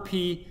 1 over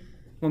p.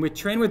 When we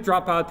train with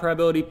dropout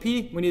probability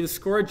p, we need a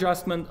score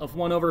adjustment of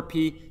 1 over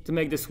p to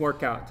make this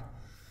work out.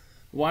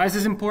 Why is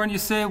this important, you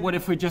say? What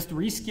if we just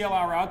rescale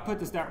our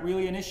output? Is that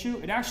really an issue?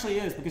 It actually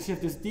is, because you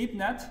have this deep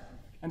net,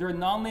 and there are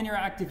nonlinear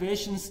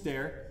activations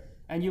there,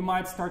 and you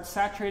might start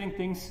saturating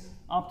things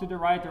up to the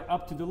right or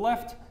up to the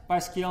left by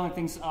scaling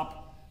things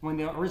up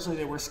when originally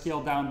they were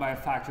scaled down by a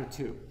factor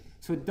 2.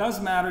 So it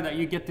does matter that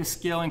you get this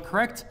scaling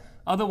correct,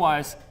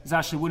 otherwise this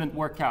actually wouldn't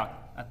work out.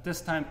 At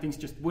this time things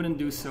just wouldn't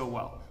do so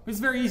well. But it's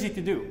very easy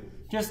to do.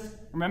 Just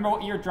remember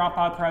what your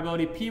dropout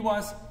probability p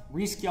was,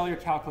 rescale your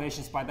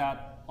calculations by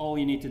that, all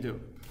you need to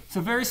do.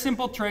 So very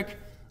simple trick,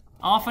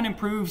 often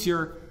improves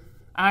your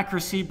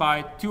accuracy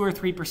by 2 or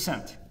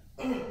 3%.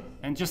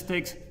 And just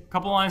takes a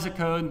couple lines of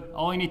code,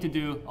 all you need to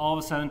do, all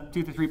of a sudden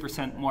 2 to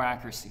 3% more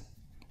accuracy.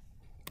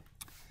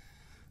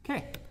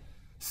 Okay,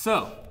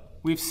 so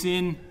we've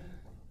seen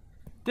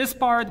this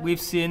part, we've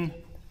seen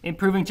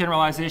improving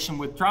generalization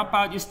with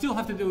dropout. You still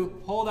have to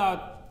do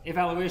holdout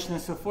evaluation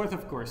and so forth,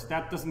 of course.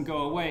 That doesn't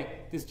go away.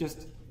 This is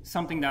just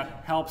something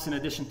that helps in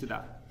addition to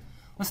that.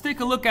 Let's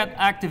take a look at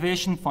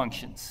activation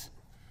functions.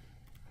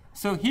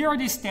 So here are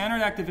these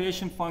standard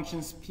activation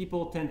functions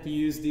people tend to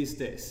use these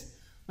days.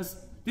 This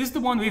is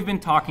the one we've been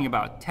talking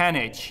about,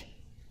 tanh,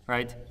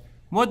 right?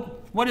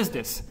 What is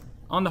this?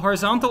 On the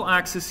horizontal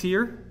axis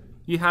here,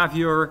 you have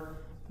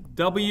your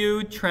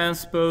W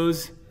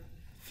transpose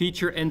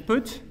feature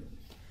input,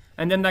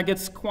 and then that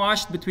gets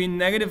squashed between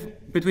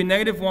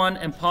 -1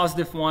 and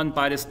 +1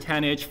 by this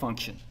tanh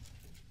function.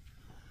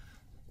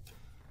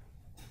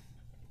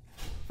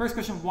 First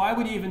question, why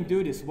would you even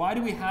do this? Why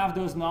do we have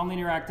those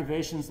nonlinear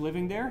activations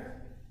living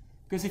there?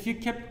 Because if you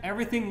kept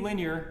everything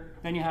linear,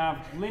 then you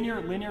have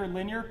linear, linear,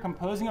 linear.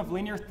 Composing of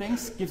linear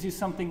things gives you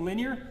something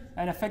linear,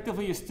 and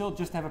effectively you still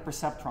just have a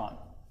perceptron.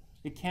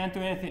 You can't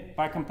do anything.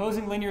 By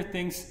composing linear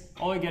things,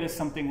 all you get is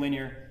something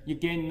linear. You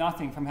gain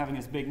nothing from having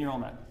this big neural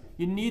net.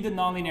 You need the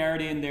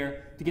nonlinearity in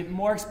there to get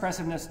more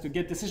expressiveness, to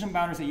get decision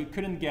boundaries that you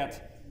couldn't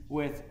get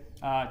with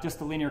just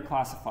a linear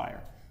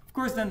classifier. Of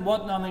course, then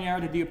what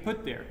nonlinearity do you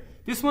put there?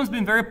 This one's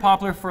been very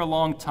popular for a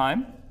long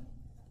time.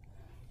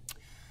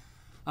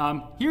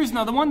 Here's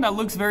another one that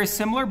looks very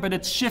similar, but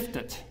it's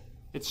shifted.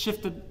 It's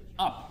shifted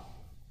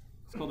up.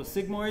 It's called a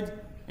sigmoid.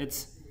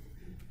 It's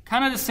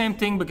kind of the same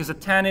thing because a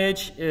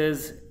tanh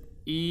is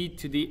e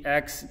to the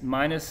x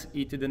minus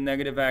e to the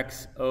negative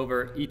x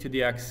over e to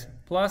the x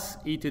plus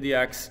e to the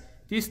x.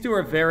 These two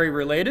are very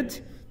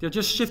related. They're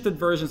just shifted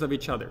versions of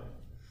each other.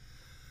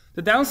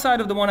 The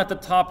downside of the one at the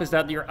top is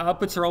that your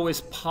outputs are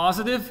always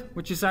positive,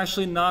 which is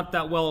actually not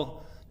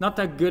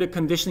that good at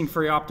conditioning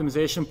for your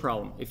optimization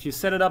problem. If you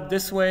set it up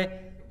this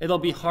way, it'll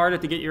be harder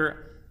to get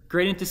your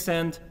gradient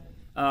descent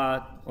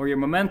or your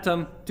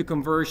momentum to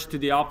converge to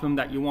the optimum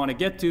that you want to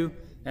get to.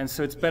 And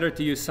so it's better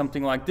to use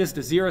something like this.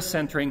 The zero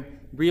centering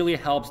really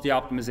helps the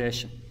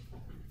optimization.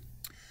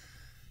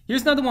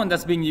 Here's another one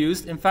that's being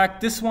used. In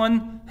fact, this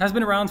one has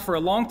been around for a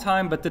long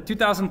time, but the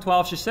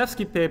 2012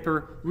 Krzyzewski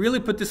paper really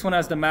put this one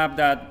as the map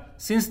that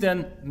since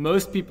then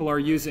most people are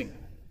using.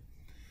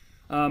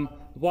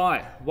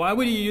 Why? Why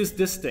would you use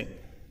this thing?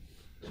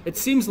 It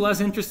seems less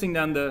interesting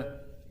than the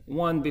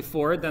one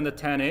before it, than the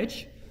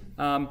tanh.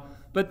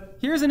 But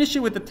here's an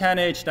issue with the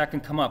tanh that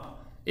can come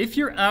up. If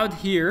you're out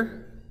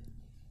here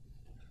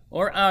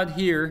or out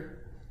here,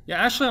 you're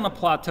actually on a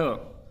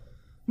plateau.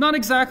 Not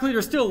exactly.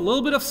 There's still a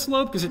little bit of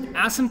slope because it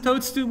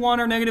asymptotes to 1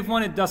 or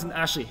 -1. It doesn't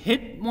actually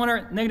hit 1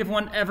 or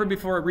 -1 ever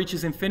before it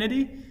reaches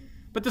infinity.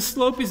 But the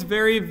slope is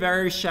very,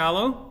 very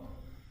shallow.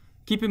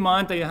 Keep in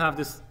mind that you have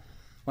this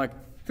like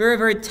very,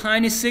 very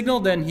tiny signal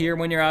then here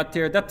when you're out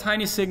there. That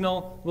tiny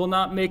signal will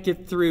not make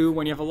it through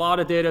when you have a lot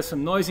of data,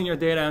 some noise in your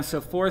data and so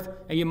forth,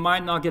 and you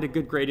might not get a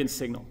good gradient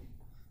signal.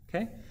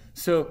 Okay?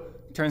 So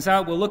it turns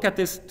out we'll look at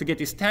this to get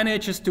these 10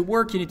 H's to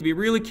work. You need to be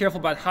really careful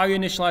about how you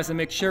initialize and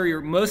make sure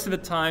you're most of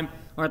the time,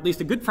 or at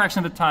least a good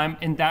fraction of the time,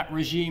 in that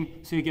regime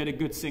so you get a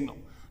good signal.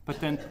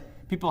 But then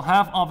people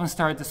have often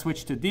started to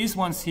switch to these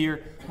ones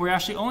here, where you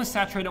actually only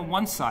saturate on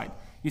one side.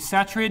 You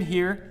saturate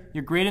here,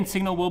 your gradient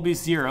signal will be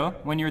 0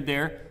 when you're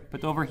there,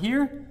 but over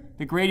here,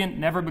 the gradient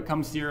never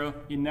becomes 0.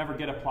 You never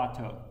get a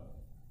plateau.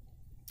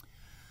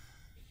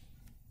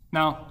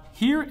 Now,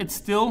 here it's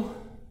still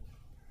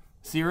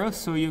 0,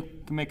 so you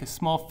can make a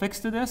small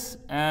fix to this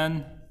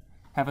and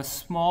have a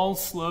small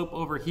slope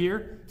over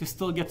here to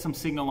still get some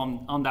signal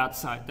on that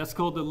side. That's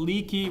called the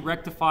leaky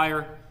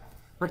rectified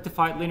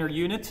linear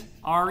unit.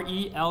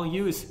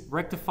 RELU is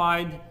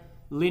rectified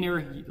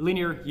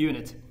linear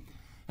unit.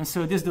 And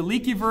so this is the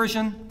leaky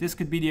version. This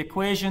could be the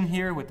equation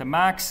here with the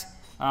max.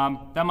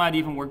 That might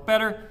even work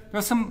better. There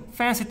are some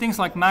fancy things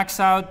like max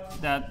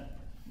out that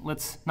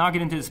let's not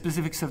get into the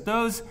specifics of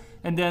those.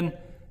 And then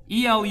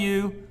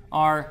ELU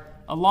are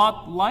a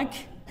lot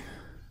like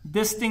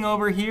this thing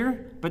over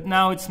here, but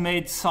now it's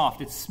made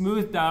soft. It's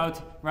smoothed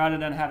out rather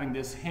than having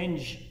this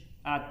hinge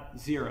at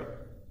 0.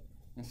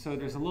 And so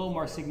there's a little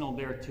more signal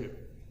there too.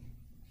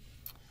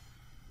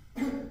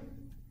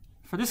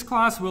 For this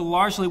class, we'll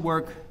largely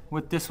work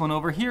with this one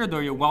over here, though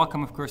you're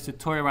welcome, of course, to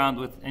toy around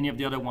with any of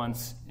the other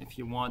ones if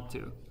you want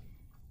to.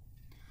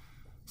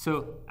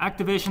 So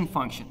activation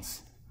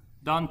functions,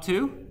 done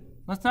too.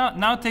 Let's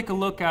now take a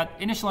look at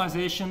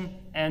initialization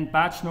and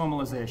batch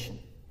normalization.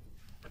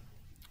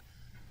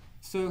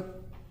 So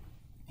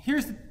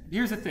here's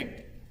the thing.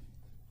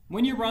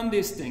 When you run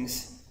these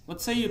things,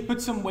 let's say you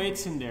put some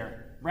weights in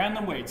there,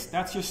 random weights,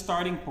 that's your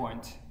starting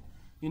point.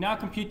 You now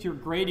compute your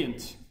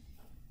gradient.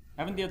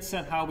 I haven't yet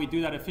said how we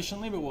do that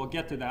efficiently, but we'll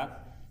get to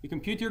that. You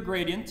compute your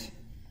gradient.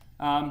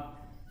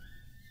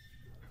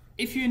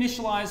 If you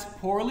initialize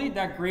poorly,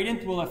 that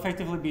gradient will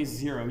effectively be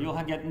 0.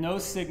 You'll get no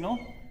signal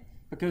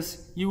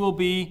because you will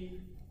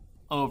be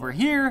over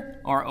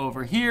here,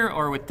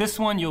 or with this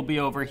one, you'll be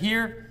over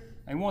here.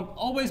 It won't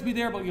always be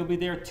there, but you'll be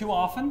there too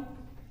often.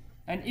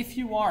 And if,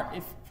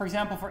 for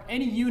example, for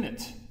any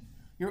unit,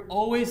 you're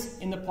always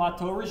in the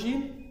plateau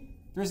regime,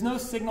 there's no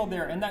signal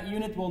there, and that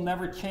unit will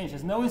never change.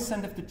 There's no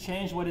incentive to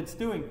change what it's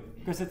doing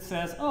because it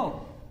says,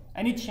 oh,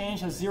 any change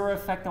has 0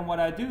 effect on what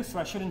I do, so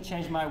I shouldn't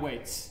change my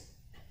weights.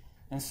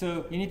 And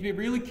so you need to be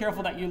really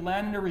careful that you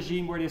land in a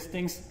regime where these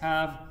things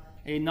have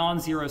a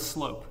non-zero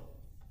slope.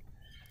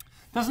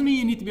 Doesn't mean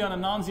you need to be on a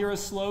non-zero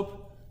slope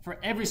for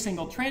every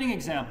single training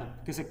example,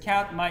 because a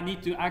cat might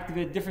need to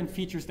activate different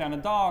features than a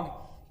dog,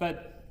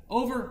 but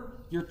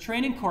over your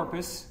training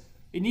corpus,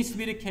 it needs to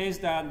be the case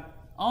that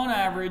on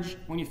average,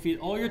 when you feed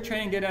all your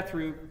training data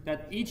through,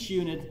 that each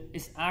unit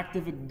is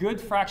active a good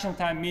fraction of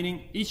the time,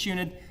 meaning each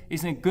unit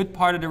is in a good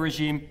part of the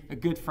regime a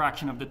good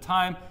fraction of the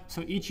time,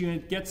 so each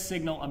unit gets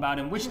signal about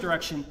in which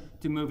direction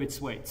to move its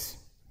weights.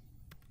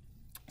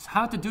 So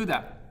how to do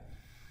that?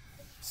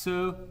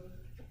 So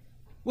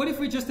what if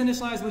we just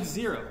initialize with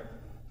 0?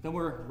 Then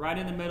we're right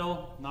in the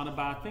middle, not a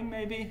bad thing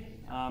maybe.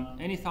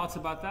 Any thoughts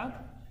about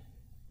that?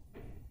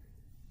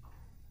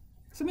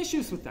 Some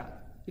issues with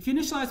that. If you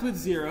initialize with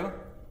 0,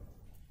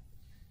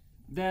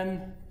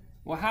 then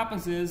what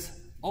happens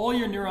is all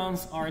your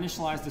neurons are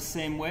initialized the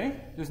same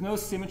way. There's no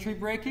symmetry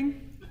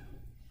breaking.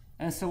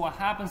 And so what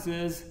happens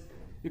is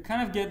you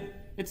kind of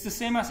get, it's the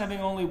same as having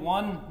only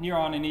one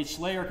neuron in each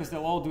layer because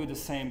they'll all do the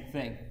same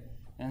thing.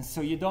 And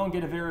so you don't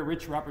get a very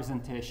rich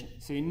representation.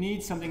 So you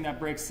need something that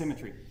breaks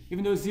symmetry.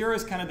 Even though 0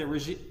 is kind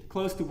of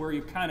close to where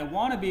you kind of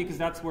want to be because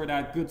that's where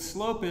that good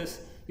slope is,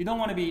 you don't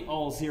want to be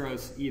all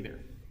zeros either.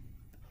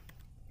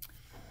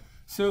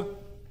 So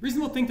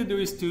reasonable thing to do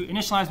is to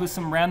initialize with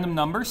some random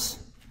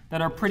numbers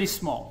that are pretty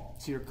small.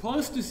 So you're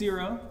close to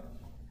 0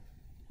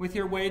 with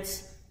your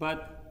weights,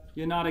 but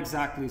you're not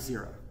exactly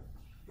 0.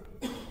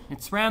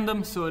 It's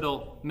random, so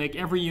it'll make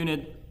every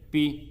unit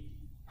be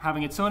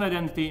having its own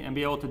identity and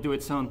be able to do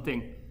its own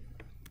thing.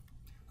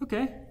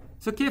 Okay,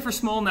 it's okay for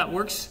small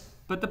networks,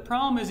 but the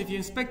problem is if you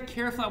inspect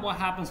carefully at what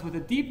happens with a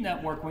deep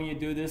network when you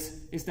do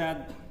this, is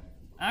that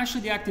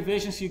actually the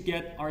activations you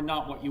get are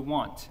not what you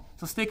want.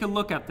 So let's take a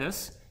look at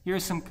this.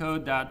 Here's some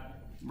code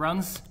that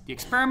runs the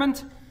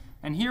experiment.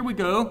 And here we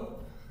go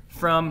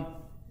from,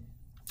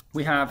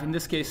 we have, in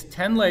this case,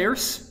 10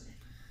 layers.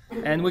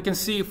 And we can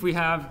see if we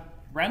have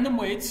random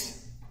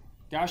weights,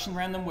 Gaussian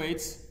random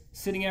weights,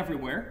 sitting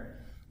everywhere.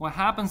 What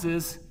happens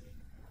is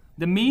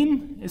the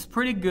mean is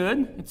pretty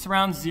good. It's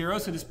around 0,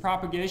 so this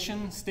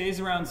propagation stays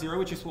around 0,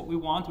 which is what we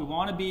want. We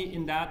want to be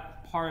in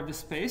that part of the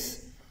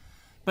space.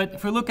 But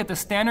if we look at the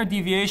standard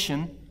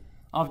deviation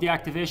of the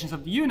activations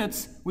of the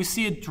units, we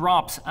see it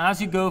drops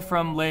as you go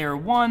from layer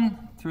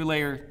 1 through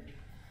layer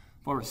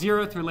for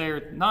 0 through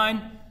layer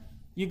 9,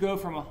 you go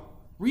from a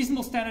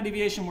reasonable standard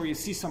deviation where you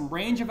see some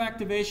range of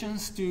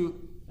activations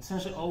to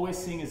essentially always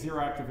seeing a 0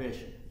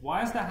 activation.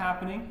 Why is that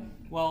happening?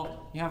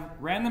 Well, you have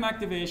random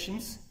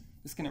activations,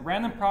 this kind of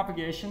random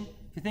propagation.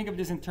 If you think of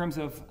this in terms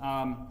of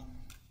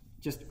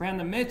just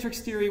random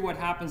matrix theory, what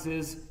happens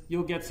is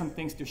you'll get some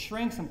things to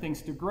shrink, some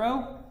things to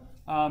grow.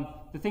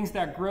 The things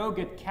that grow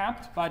get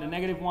capped by the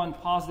 -1,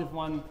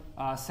 +1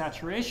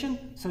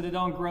 saturation, so they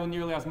don't grow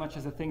nearly as much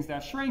as the things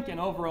that shrink, and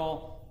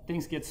overall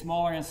things get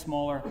smaller and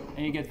smaller,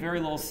 and you get very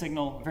little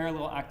signal, very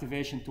little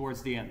activation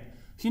towards the end.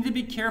 So you need to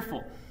be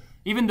careful.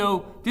 Even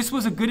though this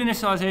was a good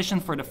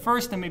initialization for the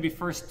first and maybe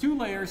first 2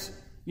 layers,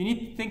 you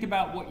need to think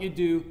about what you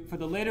do for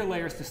the later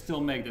layers to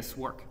still make this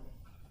work.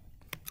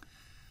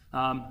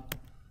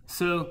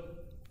 So,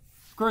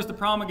 of course, the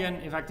problem again,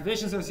 if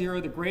activations are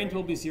 0, the gradient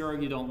will be 0,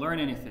 you don't learn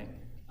anything.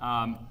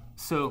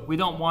 So we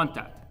don't want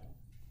that.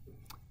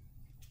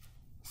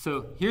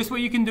 So here's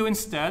what you can do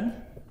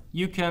instead.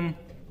 You can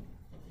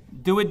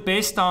do it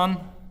based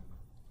on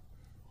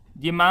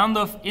the amount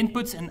of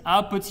inputs and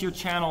outputs your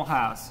channel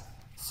has.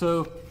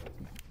 So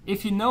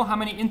if you know how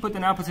many input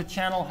and outputs a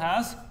channel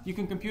has, you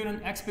can compute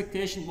an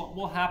expectation what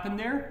will happen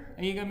there,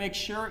 and you can make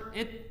sure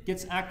it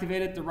gets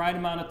activated the right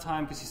amount of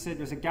time, because you said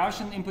there's a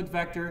Gaussian input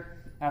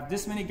vector, I have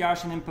this many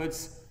Gaussian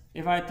inputs.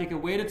 If I take a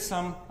weighted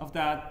sum of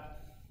that,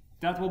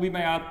 that will be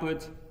my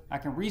output. I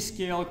can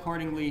rescale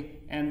accordingly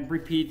and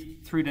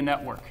repeat through the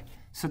network.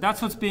 So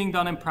that's what's being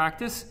done in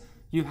practice.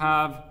 You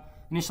have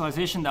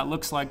initialization that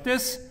looks like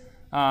this.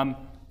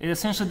 It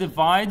essentially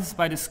divides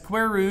by the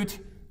square root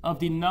of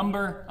the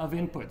number of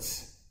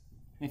inputs.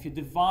 And if you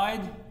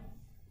divide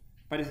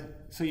by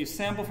so you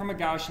sample from a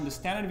Gaussian, the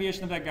standard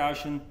deviation of that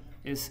Gaussian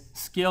is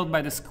scaled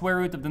by the square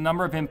root of the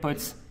number of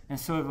inputs. And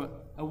so if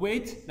a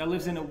weight that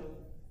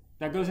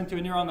goes into a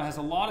neuron that has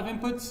a lot of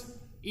inputs,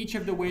 each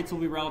of the weights will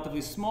be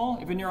relatively small.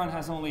 If a neuron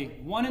has only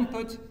 1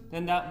 input,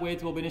 then that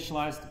weight will be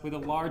initialized with a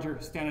larger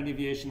standard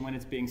deviation when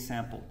it's being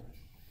sampled.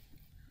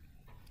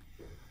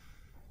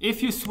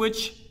 If you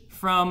switch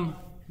from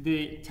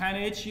the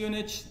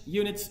tanh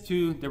units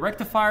to the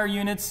rectifier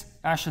units,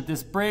 actually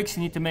this breaks.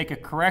 You need to make a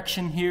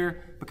correction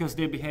here because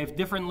they behave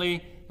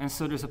differently. And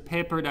so there's a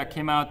paper that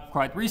came out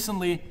quite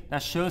recently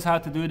that shows how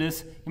to do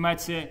this. You might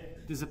say,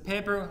 there's a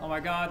paper, oh my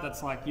God,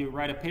 that's like you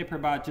write a paper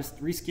about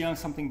just rescaling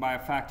something by a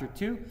factor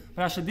 2.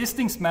 But actually these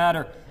things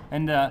matter.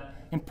 And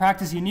in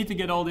practice, you need to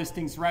get all these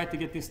things right to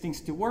get these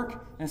things to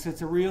work. And so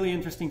it's a really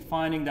interesting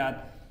finding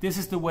that this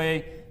is the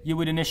way you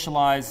would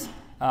initialize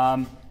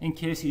in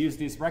case you use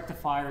these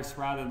rectifiers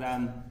rather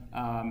than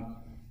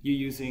you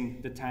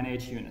using the tanh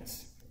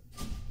units.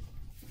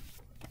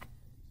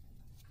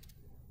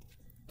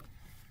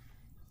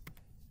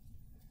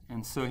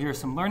 And so here are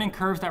some learning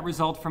curves that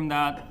result from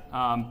that.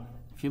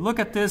 If you look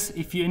at this,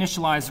 if you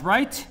initialize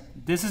right,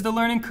 this is the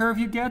learning curve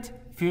you get.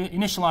 If you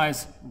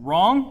initialize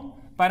wrong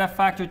by that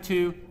factor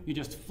 2, you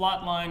just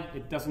flatline,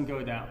 it doesn't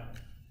go down.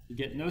 You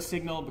get no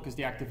signal because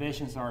the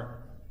activations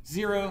are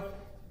 0,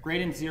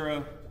 gradient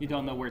 0, you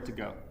don't know where to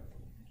go.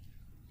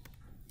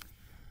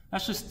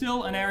 That's just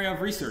still an area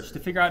of research to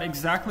figure out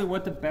exactly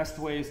what the best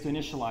way is to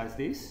initialize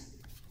these.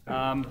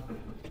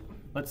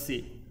 Let's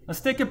see.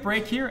 Let's take a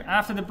break here.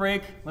 After the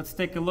break, let's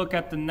take a look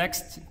at the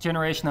next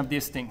generation of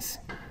these things.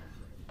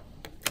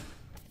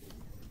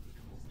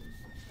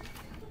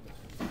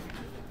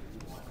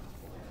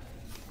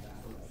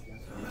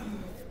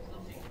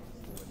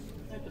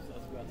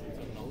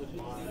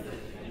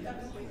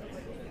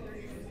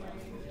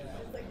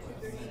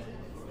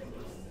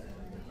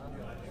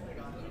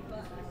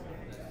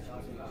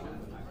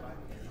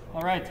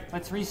 All right,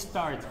 let's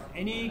restart.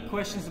 Any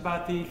questions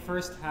about the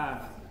first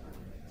half?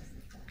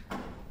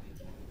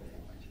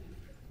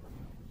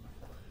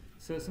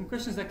 So some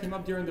questions that came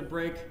up during the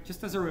break,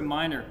 just as a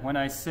reminder, when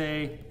I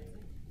say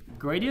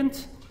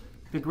gradient,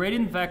 the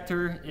gradient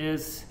vector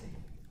is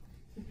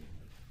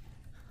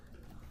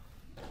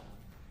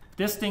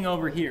this thing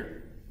over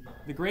here.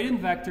 The gradient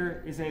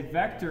vector is a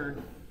vector.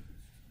 In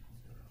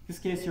this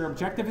case, your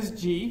objective is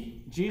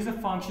g. G is a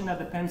function that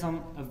depends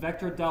on a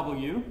vector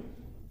w.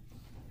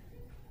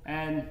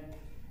 And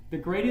the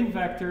gradient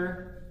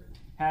vector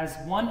has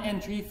one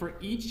entry for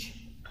each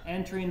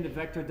entry in the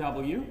vector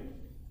w.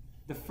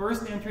 The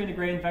first entry in the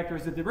gradient vector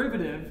is the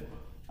derivative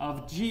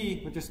of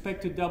g with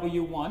respect to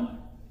w1.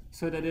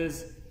 So that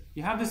is,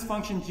 you have this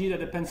function g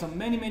that depends on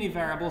many, many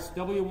variables,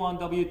 w1,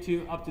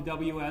 w2, up to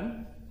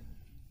wn.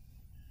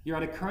 You're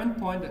at a current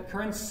point, a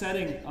current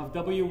setting of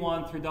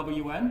w1 through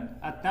wn.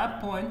 At that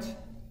point,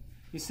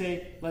 you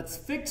say, let's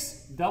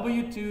fix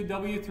w2,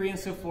 w3, and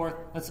so forth.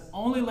 Let's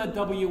only let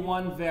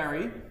w1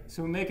 vary.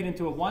 So we make it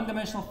into a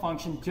one-dimensional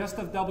function just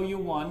of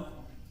w1.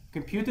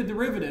 Compute the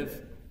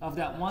derivative of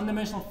that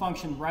one-dimensional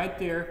function right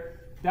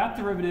there. That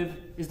derivative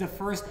is the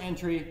first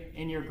entry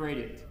in your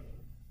gradient.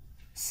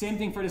 Same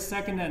thing for the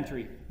second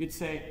entry. You'd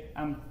say,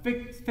 I'm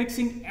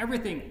fixing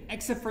everything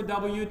except for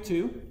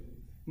w2.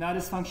 Now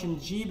this function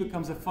g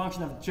becomes a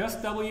function of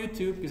just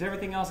w2 because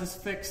everything else is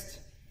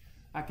fixed.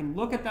 I can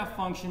look at that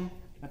function,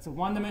 That's a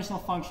one-dimensional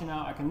function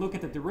now. I can look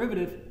at the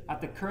derivative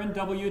at the current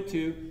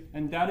W2,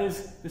 and that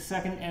is the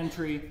second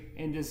entry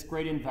in this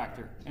gradient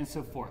vector, and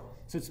so forth.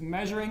 So it's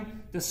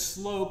measuring the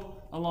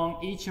slope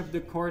along each of the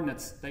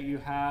coordinates that you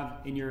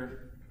have in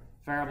your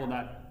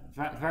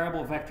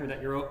variable vector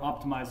that you're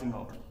optimizing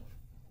over.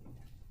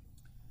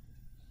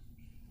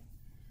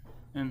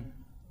 And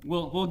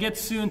we'll get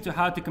soon to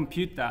how to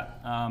compute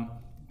that.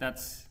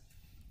 That's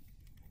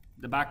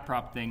the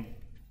backprop thing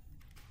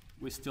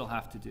we still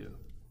have to do.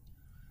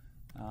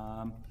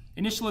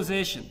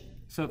 Initialization.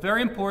 So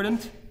very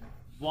important.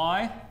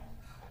 Why?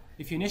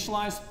 If you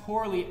initialize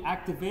poorly,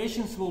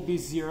 activations will be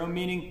 0,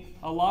 meaning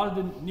a lot of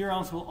the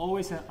neurons will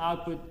always have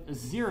output a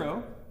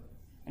 0.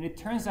 And it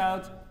turns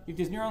out if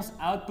these neurons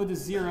output a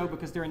 0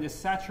 because they're in this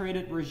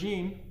saturated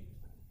regime,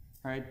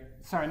 right?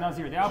 Sorry, not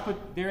 0.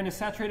 They're in a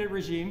saturated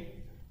regime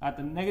at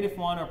the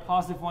 -1 or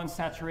 +1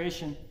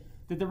 saturation.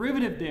 The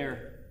derivative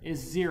there is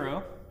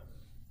 0.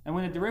 And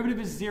when the derivative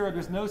is 0,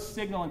 there's no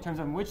signal in terms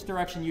of in which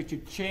direction you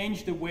should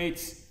change the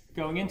weights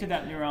going into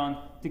that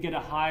neuron to get a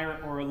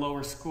higher or a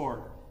lower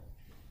score.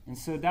 And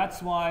so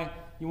that's why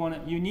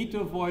you need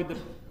to avoid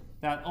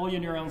that all your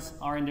neurons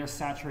are in their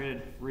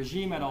saturated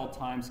regime at all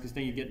times, because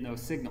then you get no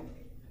signal.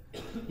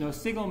 No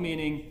signal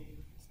meaning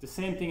it's the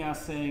same thing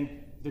as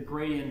saying the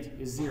gradient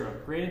is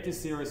 0. Gradient is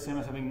 0 is the same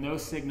as having no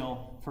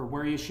signal for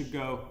where you should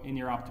go in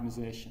your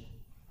optimization.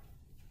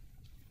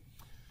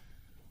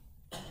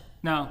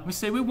 Now, we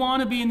say we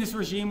want to be in this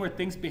regime where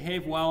things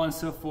behave well and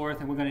so forth,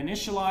 and we're going to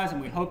initialize,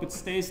 and we hope it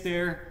stays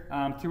there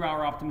through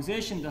our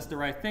optimization, does the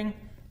right thing.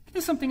 Do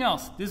something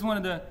else. This is one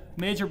of the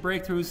major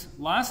breakthroughs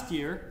last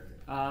year,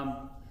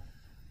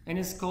 and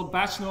it's called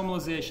batch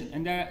normalization.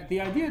 And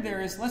the idea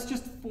there is let's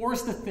just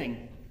force the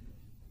thing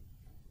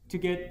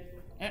to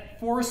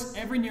force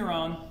every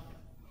neuron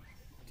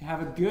to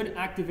have a good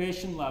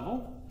activation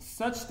level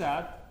such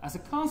that, as a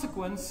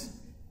consequence,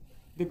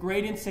 the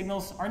gradient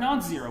signals are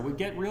not 0. We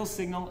get real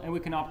signal and we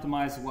can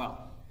optimize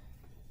well.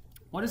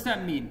 What does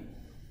that mean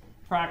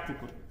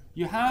practically?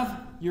 You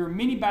have your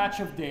mini batch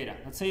of data.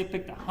 Let's say you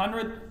picked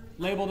 100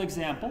 labeled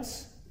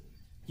examples.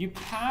 You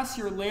pass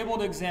your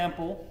labeled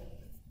example,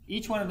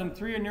 each one of them,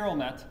 through your neural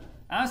net.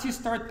 As you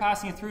start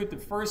passing it through the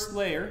first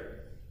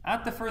layer,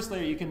 at the first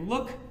layer you can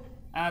look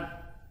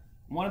at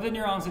one of the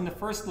neurons in the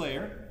first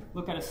layer,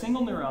 look at a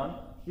single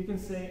neuron. You can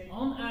say,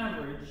 on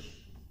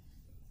average,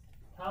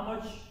 how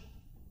much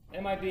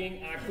am I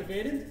being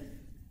activated?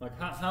 Like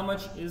how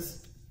much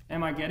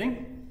am I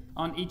getting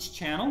on each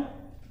channel?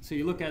 So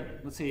you look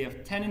at, let's say you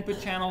have 10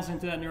 input channels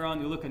into that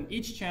neuron, you look at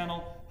each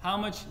channel,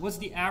 what's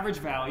the average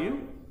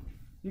value?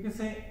 You can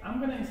say, I'm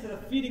going to, instead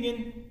of feeding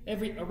in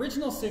every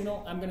original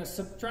signal, I'm going to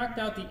subtract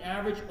out the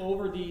average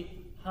over the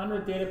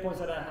 100 data points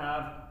that I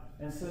have,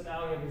 and so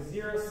now we have a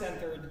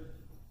 0-centered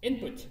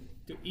input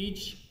to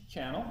each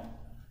channel.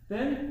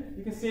 Then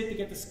you can say, to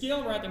get the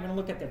scale right, I'm going to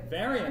look at the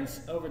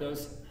variance over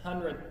those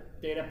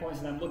 100 data points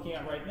that I'm looking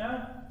at right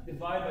now,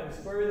 divide by the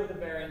square root of the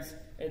variance,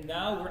 and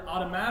now we're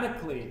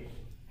automatically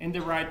in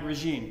the right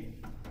regime.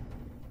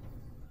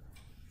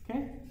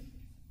 Okay?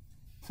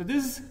 So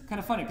this is kind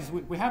of funny, because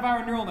we have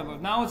our neural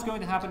network. Now what's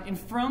going to happen, in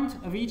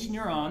front of each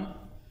neuron,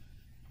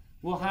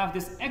 we'll have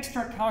this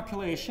extra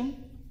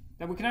calculation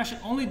that we can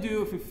actually only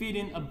do if we feed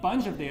in a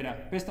bunch of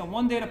data. Based on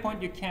one data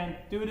point, you can't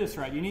do this,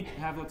 right? You need to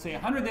have, let's say,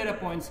 100 data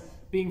points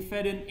being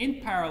fed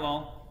in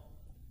parallel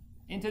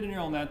into the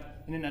neural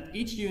net, and then at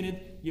each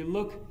unit, you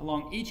look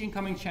along each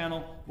incoming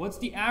channel, what's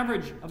the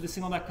average of the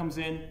signal that comes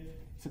in,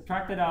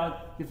 subtract it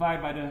out,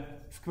 divide by the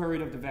square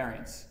root of the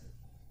variance.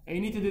 And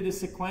you need to do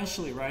this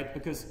sequentially, right?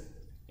 Because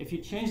if you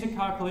change the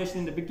calculation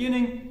in the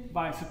beginning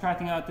by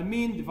subtracting out the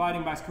mean,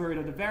 dividing by square root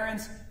of the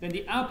variance, then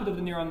the output of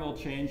the neuron will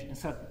change, and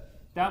so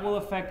that will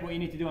affect what you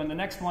need to do on the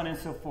next one, and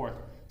so forth.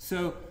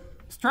 So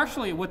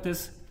structurally, what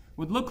this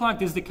would look like,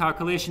 this is the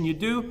calculation you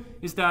do,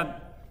 is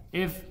that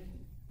if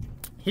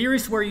here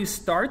is where you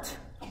start,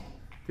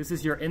 this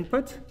is your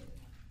input,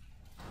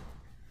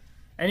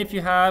 and if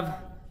you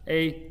have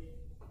a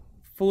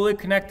fully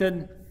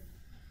connected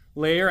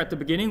layer at the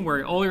beginning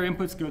where all your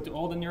inputs go to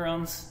all the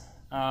neurons,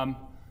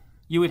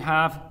 you would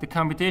have the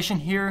computation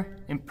here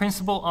in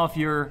principle of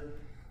your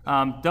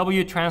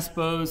W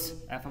transpose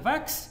f of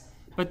x,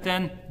 but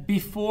then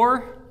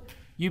before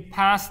you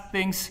pass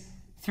things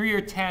through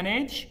your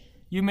tanh,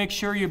 you make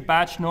sure you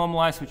batch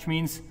normalize, which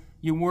means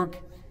you work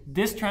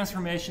this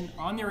transformation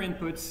on your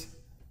inputs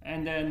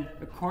and then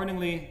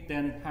accordingly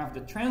then have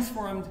the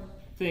transformed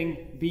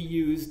thing be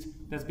used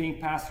that's being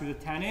passed through the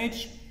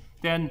tanh.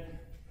 Then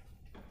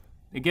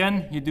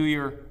again, you do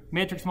your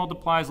matrix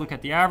multiplies, look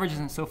at the averages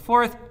and so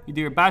forth, you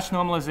do your batch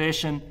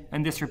normalization,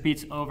 and this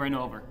repeats over and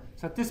over.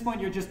 So at this point,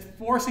 you're just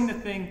forcing the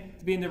thing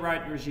to be in the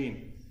right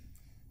regime.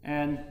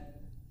 And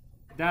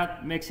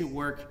that makes it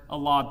work a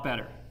lot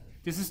better.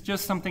 This is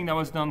just something that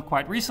was done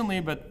quite recently,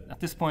 but at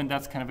this point,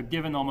 that's kind of a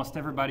given. Almost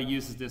everybody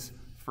uses this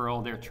for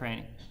all their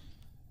training.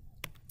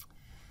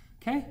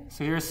 Okay,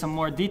 so here's some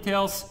more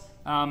details.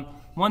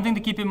 One thing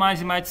to keep in mind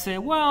is you might say,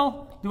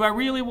 well, do I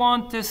really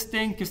want this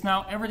thing? Because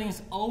now everything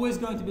is always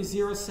going to be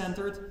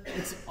 0-centered.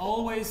 It's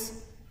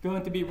always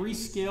going to be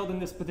rescaled in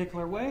this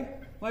particular way?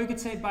 Well, you could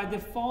say by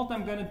default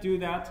I'm going to do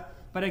that,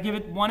 but I give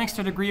it one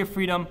extra degree of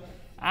freedom.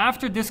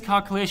 After this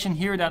calculation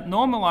here that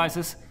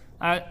normalizes,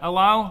 I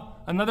allow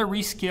another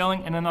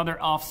rescaling and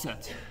another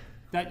offset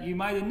that you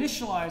might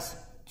initialize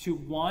to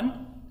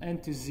 1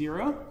 and to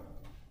 0,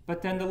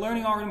 but then the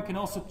learning algorithm can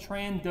also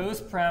train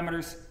those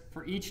parameters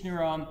for each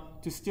neuron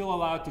to still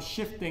allow it to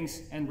shift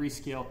things and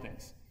rescale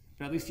things.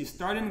 But at least you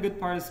start in a good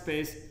part of the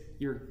space,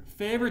 you're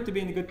favored to be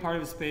in a good part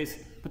of the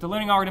space, but the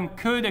learning algorithm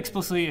could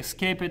explicitly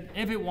escape it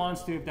if it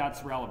wants to, if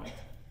that's relevant.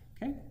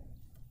 Okay?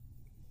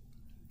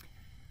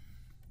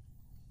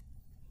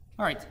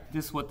 All right,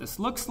 this is what this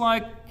looks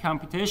like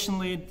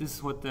computationally. This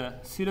is what the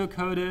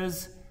pseudocode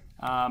is.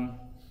 What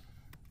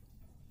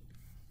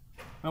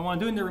I want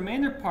to do in the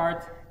remainder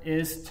part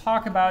is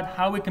talk about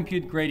how we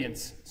compute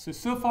gradients.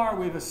 So far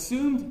we've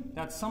assumed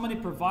that somebody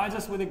provides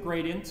us with a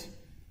gradient,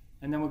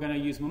 and then we're going to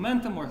use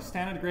momentum or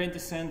standard gradient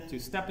descent to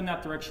step in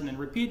that direction and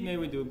repeat. Maybe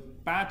we do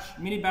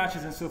mini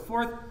batches and so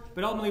forth,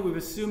 but ultimately we've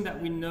assumed that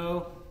we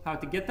know how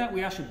to get that.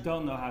 We actually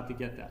don't know how to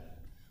get that.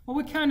 Well,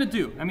 we kind of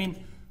do. I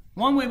mean,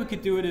 one way we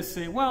could do it is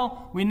say,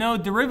 well, we know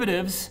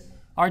derivatives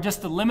are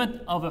just the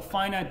limit of a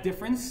finite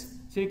difference.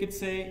 So you could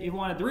say, if you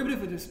want a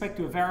derivative with respect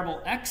to a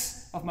variable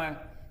x of my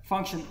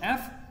function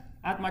f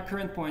at my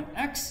current point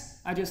x,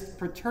 I just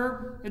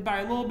perturb it by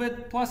a little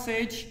bit, plus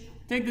h,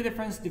 take the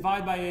difference,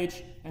 divide by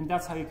h, and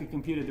that's how you could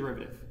compute a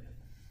derivative.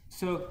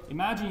 So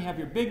imagine you have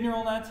your big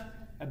neural net,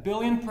 1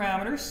 billion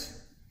parameters.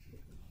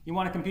 You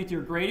want to compute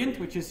your gradient,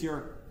 which is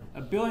your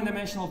 1 billion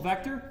dimensional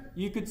vector.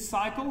 You could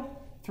cycle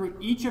through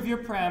each of your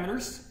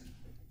parameters,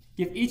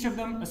 give each of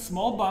them a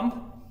small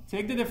bump,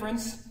 take the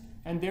difference,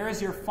 and there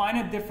is your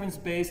finite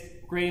difference-based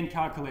gradient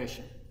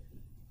calculation.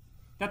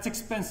 That's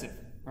expensive,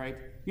 right?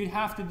 You'd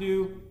have to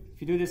do,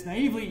 if you do this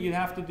naively, you'd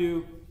have to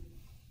do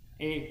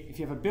if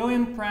you have 1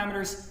 billion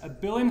parameters, 1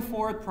 billion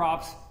forward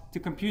props to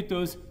compute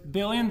those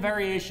billion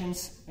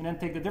variations, and then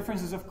take the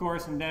differences, of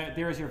course, and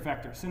there's your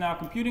vector. So now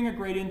computing a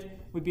gradient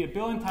would be 1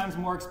 billion times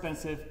more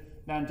expensive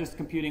than just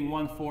computing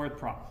one forward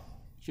prop,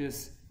 which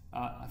is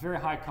a very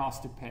high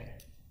cost to pay.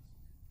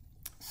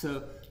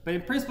 So, but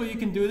in principle, you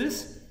can do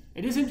this.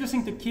 It is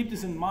interesting to keep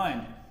this in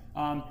mind.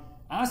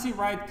 As you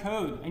write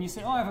code and you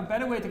say, oh, I have a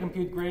better way to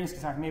compute gradients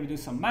because I can maybe do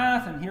some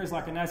math, and here's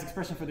like a nice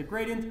expression for the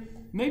gradient,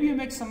 maybe you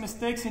make some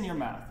mistakes in your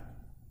math,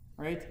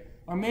 right?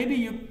 Or maybe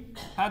you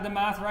had the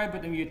math right,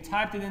 but then you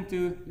typed it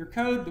into your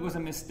code, there was a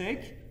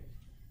mistake.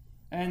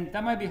 And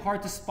that might be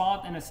hard to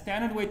spot, and a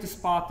standard way to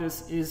spot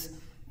this is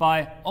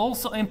by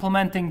also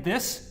implementing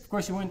this. Of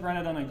course, you wouldn't run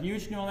it on a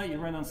huge neural net, you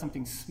run it on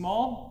something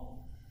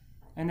small.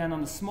 And then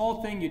on the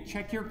small thing, you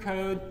check your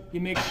code,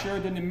 you make sure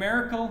the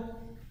numerical,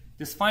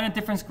 this finite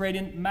difference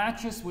gradient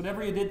matches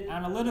whatever you did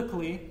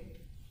analytically.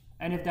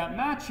 And if that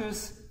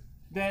matches,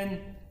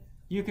 then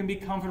you can be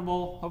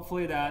comfortable,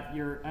 hopefully, that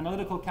your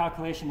analytical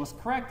calculation was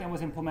correct and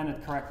was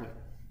implemented correctly.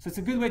 So it's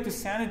a good way to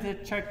sanity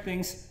check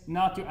things,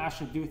 not to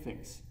actually do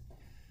things.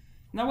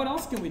 Now, what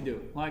else can we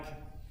do? Like,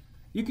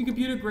 you can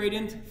compute a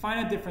gradient,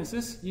 finite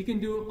differences. You can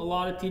do a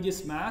lot of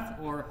tedious math,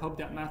 or hope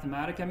that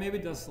Mathematica maybe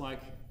does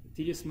like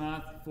tedious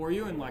math for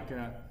you, and like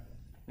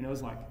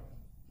it's like 1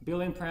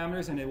 billion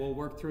parameters, and it will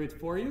work through it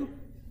for you.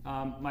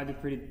 Might be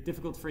pretty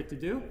difficult for it to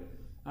do.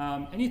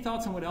 Any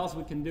thoughts on what else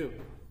we can do?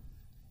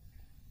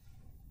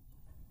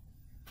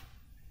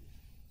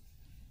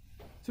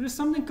 So there's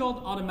something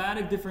called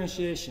automatic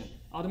differentiation.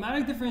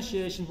 Automatic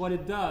differentiation, what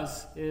it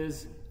does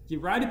is you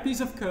write a piece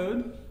of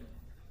code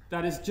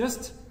that is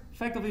just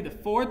effectively the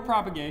forward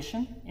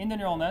propagation in the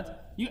neural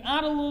net. You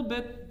add a little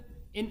bit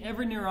in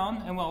every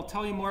neuron, and I'll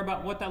tell you more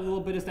about what that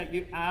little bit is that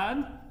you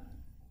add.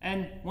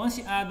 And once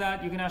you add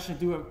that, you can actually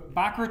do a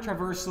backward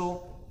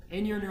traversal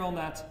in your neural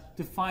net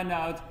to find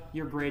out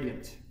your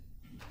gradient.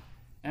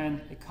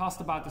 And it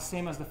costs about the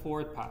same as the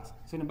forward pass.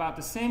 So in about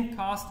the same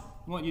cost,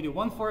 you do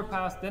one forward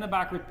pass, then a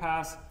backward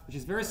pass, which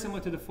is very similar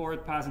to the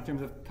forward pass in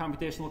terms of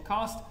computational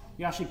cost.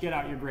 You actually get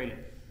out your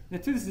gradient. And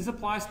the truth is, this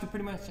applies to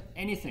pretty much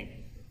anything.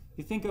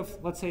 You think of,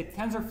 let's say,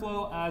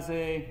 TensorFlow as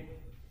a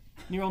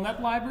neural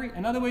net library.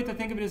 Another way to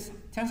think of it is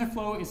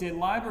TensorFlow is a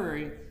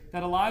library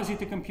that allows you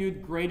to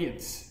compute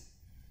gradients.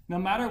 No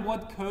matter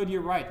what code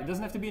you write, it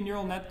doesn't have to be a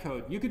neural net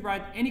code. You could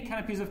write any kind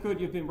of piece of code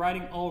you've been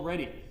writing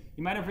already.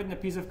 You might have written a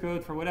piece of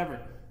code for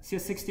whatever,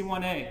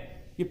 CS61A.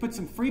 You put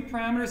some free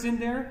parameters in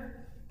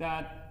there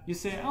that you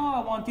say, oh, I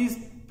want these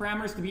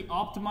parameters to be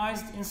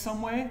optimized in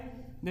some way.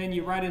 Then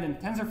you write it in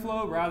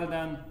TensorFlow rather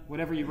than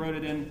whatever you wrote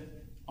it in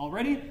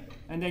already.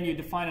 And then you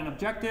define an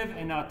objective,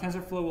 and now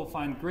TensorFlow will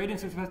find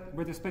gradients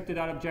with respect to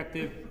that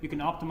objective. You can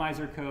optimize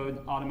your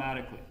code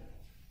automatically.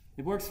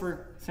 It works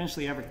for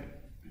essentially everything.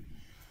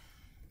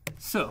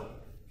 So,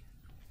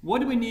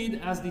 what do we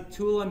need as the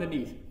tool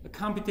underneath? A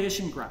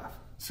computation graph.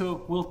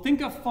 So we'll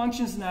think of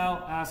functions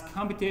now as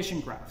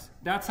computation graphs.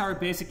 That's our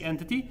basic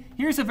entity.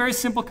 Here's a very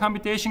simple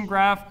computation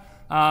graph.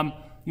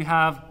 You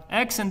have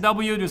x and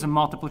w, there's a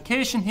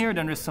multiplication here,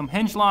 then there's some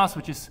hinge loss,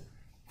 which is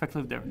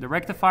effectively the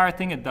rectifier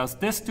thing. It does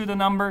this to the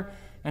number,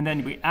 and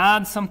then we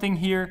add something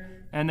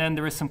here, and then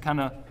there is some kind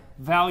of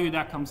value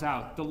that comes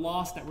out, the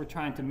loss that we're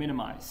trying to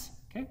minimize.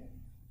 Okay?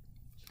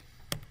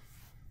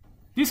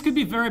 These could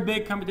be very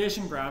big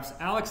computation graphs.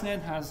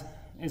 AlexNet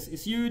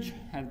is huge.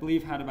 I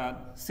believe had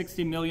about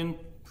 60 million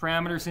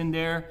parameters in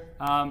there.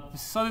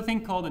 This other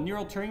thing called a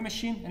neural Turing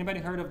machine. Anybody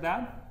heard of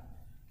that?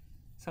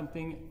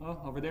 Something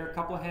over there, a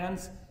couple of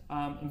hands.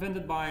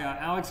 Invented by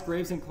Alex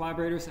Graves and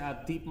collaborators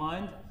at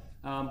DeepMind.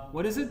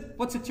 What is it?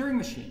 What's a Turing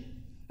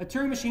machine? A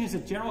Turing machine is a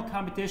general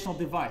computational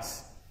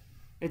device.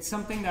 It's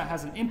something that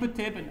has an input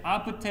tape, an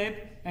output tape,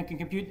 and can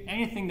compute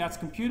anything that's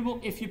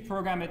computable if you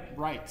program it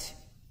right.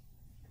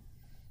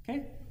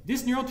 Okay?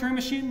 This neural Turing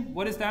machine,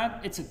 what is that?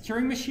 It's a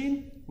Turing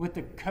machine with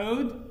the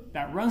code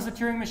that runs the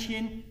Turing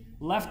machine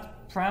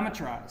left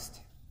parameterized.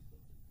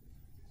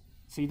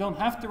 So you don't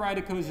have to write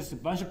a code, it's just a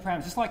bunch of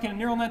parameters. Just like in a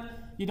neural net,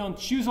 you don't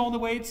choose all the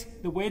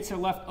weights are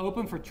left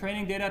open for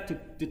training data to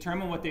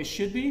determine what they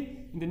should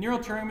be. In the neural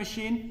Turing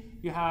machine,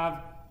 you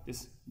have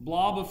this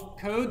blob of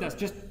code that's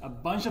just a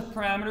bunch of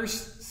parameters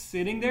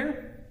sitting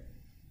there,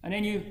 and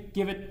then you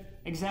give it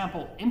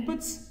example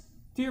inputs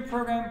to your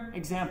program,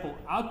 example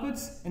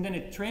outputs, and then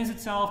it trains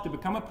itself to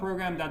become a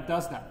program that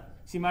does that.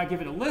 So you might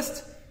give it a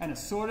list, and a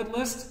sorted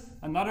list,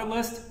 another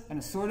list, and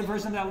a sorted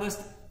version of that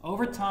list.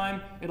 Over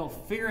time, it'll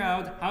figure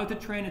out how to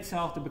train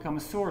itself to become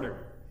a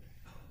sorter.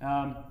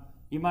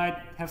 You might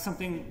have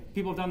something,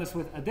 people have done this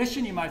with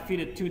addition, you might feed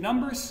it 2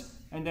 numbers,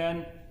 and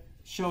then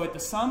show it the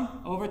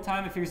sum. Over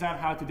time, it figures out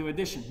how to do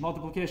addition,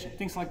 multiplication,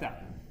 things like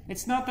that.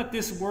 It's not that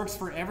this works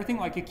for everything,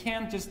 like you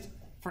can't just,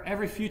 for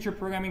every future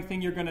programming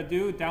thing you're going to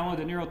do,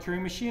 download a neural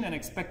Turing machine and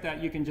expect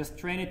that you can just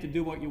train it to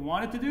do what you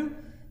want it to do.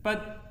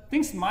 But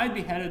things might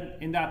be headed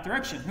in that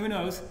direction. Who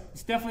knows?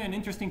 It's definitely an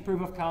interesting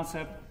proof of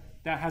concept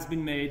that has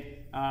been made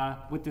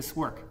with this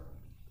work.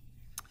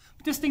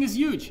 But this thing is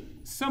huge.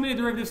 So many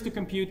derivatives to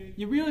compute.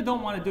 You really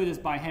don't want to do this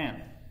by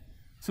hand.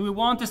 So we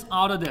want this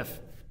autodiff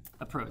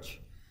approach.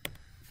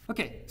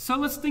 Okay, so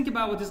let's think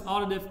about what this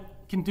autodiff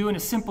can do in a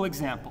simple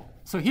example.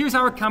 So here's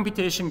our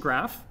computation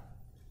graph.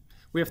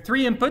 We have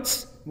 3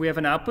 inputs. We have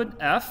an output,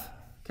 f.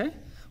 Okay?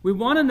 We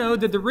want to know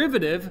the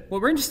derivative.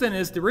 What we're interested in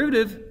is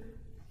derivative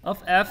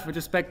of f with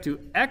respect to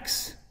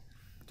x,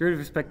 derivative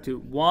with respect to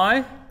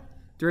y,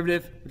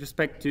 derivative with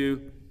respect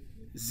to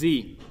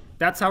z.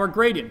 That's our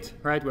gradient,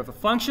 right? We have a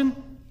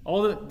function.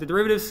 All the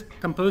derivatives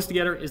composed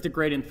together is the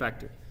gradient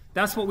vector.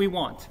 That's what we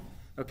want.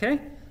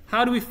 Okay?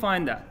 How do we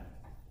find that?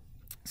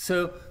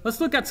 So let's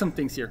look at some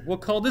things here. We'll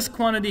call this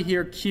quantity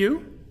here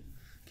q.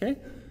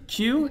 Okay?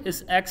 Q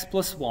is x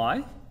plus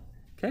y.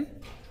 Okay?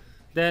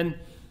 Then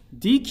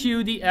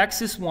dq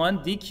dx is 1,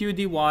 dq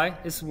dy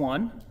is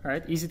 1. All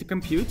right? Easy to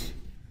compute.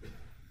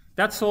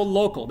 That's all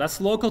local. That's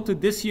local to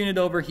this unit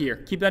over here.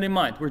 Keep that in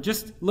mind. We're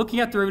just looking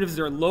at derivatives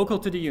that are local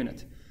to the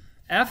unit.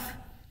 F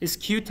is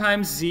q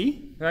times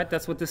z, right?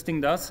 That's what this thing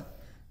does.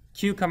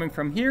 Q coming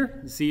from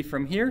here, z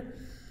from here.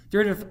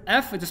 Derivative of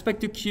f with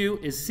respect to q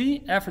is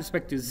z, f with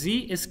respect to z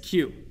is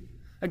q.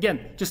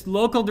 Again, just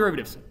local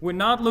derivatives. We're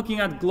not looking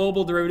at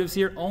global derivatives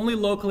here, only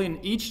locally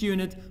in each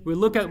unit. We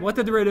look at what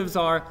the derivatives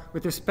are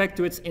with respect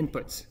to its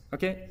inputs.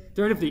 Okay?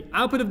 Derivative of the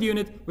output of the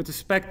unit with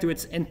respect to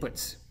its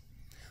inputs.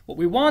 What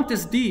we want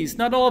is these.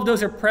 Not all of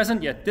those are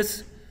present yet.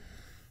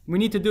 We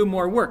need to do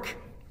more work.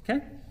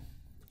 Okay?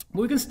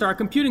 We can start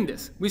computing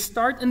this. We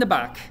start in the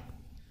back.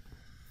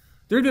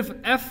 Derivative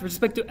of f with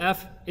respect to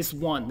f is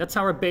 1. That's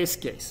our base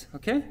case.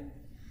 Okay?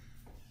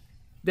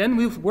 Then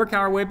we work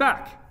our way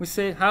back. We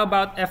say, how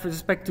about f with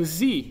respect to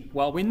z?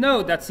 Well, we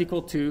know that's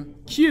equal to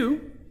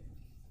q.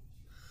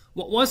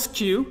 What was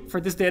q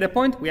for this data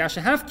point? We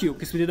actually have q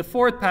because we did a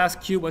forward pass.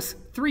 Q was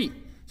 3.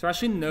 So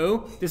actually,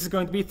 no, this is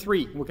going to be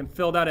 3. We can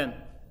fill that in.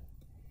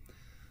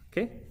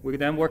 Okay? We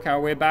then work our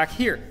way back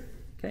here.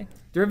 Okay?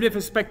 Derivative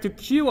with respect to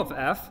q of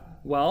f.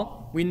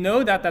 Well, we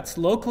know that that's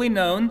locally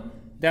known.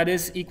 That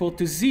is equal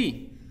to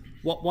z.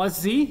 What was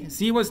z?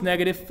 Z was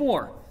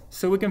 -4.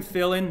 So we can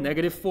fill in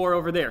 -4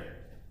 over there.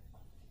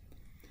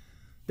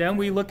 Then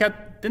we look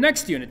at the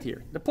next unit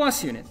here, the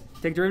plus unit.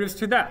 Take derivatives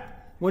to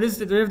that. What is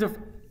the derivative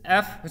of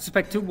f with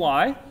respect to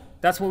y?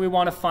 That's what we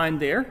want to find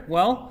there.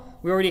 Well,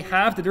 we already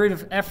have the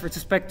derivative of f with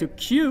respect to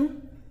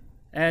q,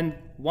 and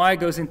y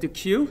goes into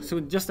q. So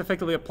we just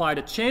effectively apply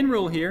the chain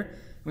rule here.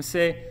 We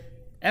say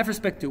f with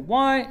respect to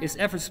y is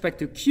f with respect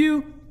to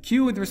q,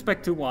 q with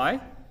respect to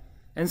y.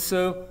 And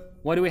so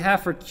what do we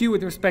have for q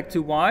with respect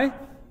to y?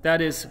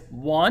 That is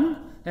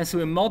 1. And so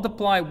we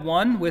multiply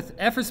 1 with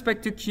f with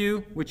respect to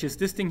q, which is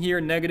this thing here,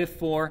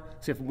 -4.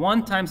 So we have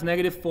 1 times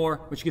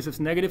 -4, which gives us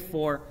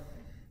 -4.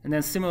 And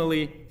then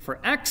similarly for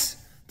x,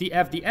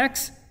 df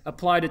dx,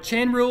 apply the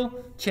chain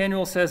rule. Chain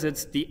rule says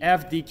it's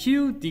df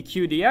dq,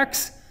 dq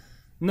dx.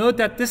 Note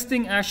that this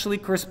thing actually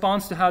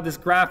corresponds to how this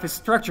graph is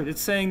structured.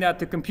 It's saying that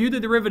to compute the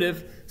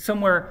derivative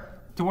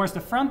somewhere towards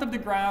the front of the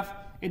graph,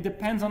 it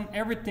depends on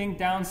everything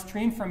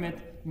downstream from it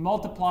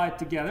multiplied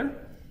together.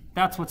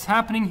 That's what's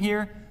happening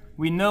here.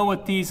 We know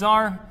what these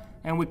are,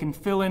 and we can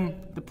fill in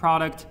the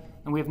product,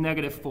 and we have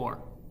 -4.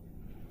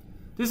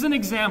 This is an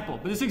example,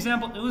 but this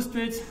example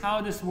illustrates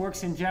how this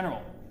works in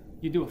general.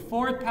 You do a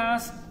forward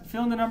pass,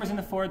 fill in the numbers in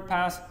the forward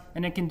pass,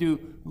 and then can do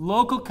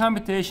local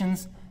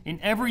computations in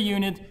every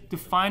unit to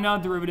find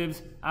out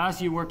derivatives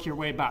as you work your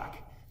way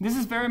back. This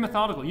is very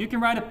methodical. You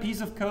can write a piece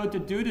of code to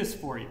do this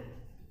for you.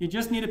 You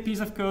just need a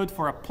piece of code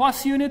for a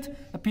plus unit,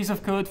 a piece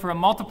of code for a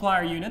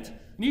multiplier unit,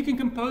 and you can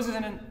compose it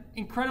in an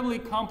incredibly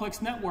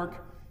complex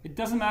network. It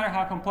doesn't matter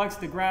how complex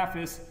the graph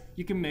is,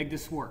 you can make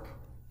this work.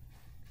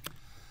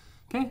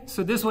 Okay,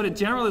 so this is what it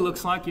generally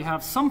looks like. You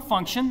have some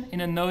function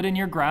in a node in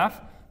your graph.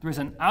 There's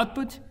an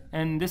output,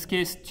 and in this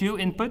case, 2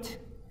 input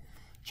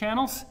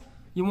channels.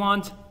 You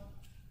want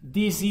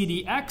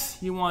dz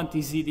dx, you want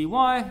dz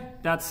dy.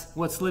 That's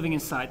what's living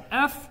inside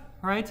f,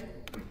 right?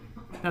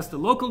 That's the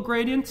local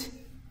gradient.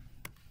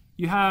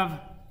 You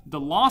have the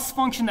loss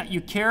function that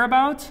you care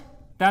about.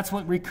 That's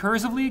what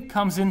recursively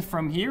comes in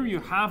from here. You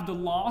have the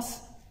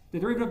loss, the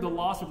derivative of the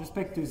loss with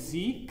respect to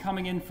z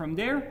coming in from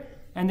there.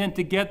 And then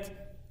to get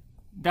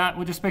that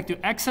with respect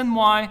to x and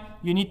y,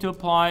 you need to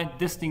apply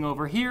this thing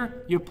over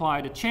here. You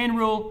apply the chain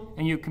rule,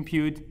 and you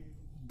compute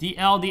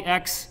dl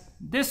dx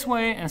this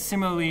way, and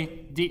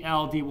similarly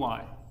dl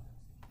dy.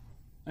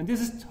 And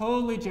this is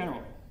totally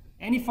general.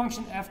 Any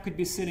function f could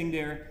be sitting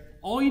there.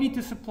 All you need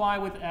to supply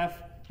with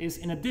f is,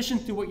 in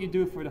addition to what you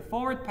do for the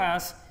forward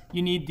pass,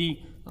 you need the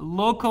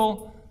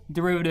local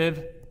derivative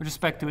with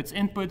respect to its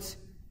inputs.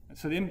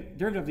 So the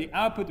derivative of the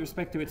output with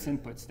respect to its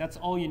inputs. That's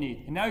all you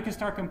need. And now you can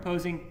start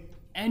composing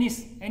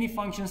any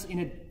functions in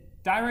a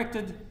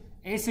directed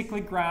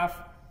acyclic graph.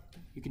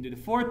 You can do the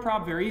forward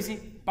prop, very easy.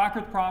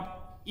 Backward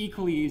prop,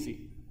 equally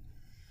easy.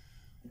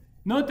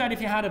 Note that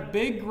if you had a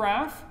big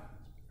graph,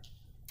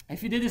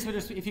 if you did this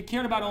if you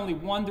cared about only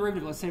one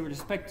derivative, let's say with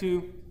respect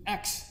to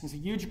x, it's a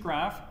huge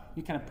graph,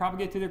 you kind of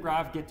propagate through the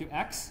graph, get to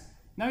x.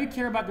 Now you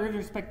care about derivative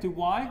with respect to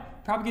y,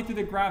 propagate through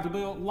the graph,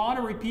 there'll be a lot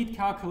of repeat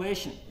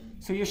calculation.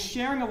 So you're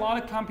sharing a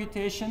lot of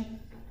computation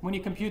when you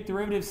compute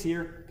derivatives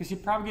here, because you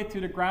propagate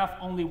through the graph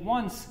only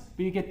once,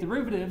 but you get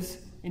derivatives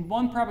in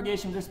one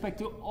propagation with respect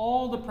to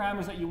all the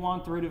parameters that you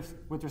want derivatives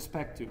with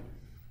respect to.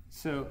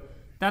 So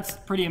that's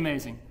pretty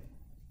amazing.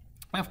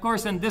 And of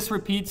course, then this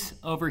repeats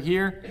over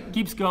here,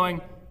 keeps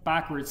going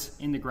backwards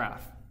in the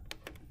graph.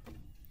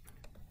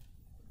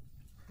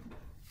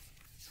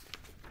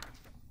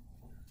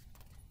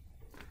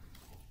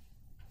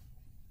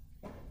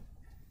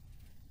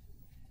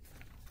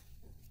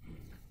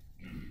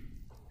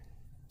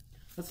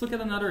 Let's look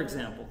at another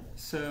example.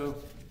 So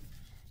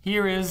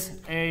here is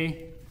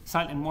a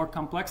slightly more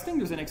complex thing.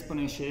 There's an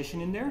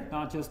exponentiation in there,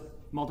 not just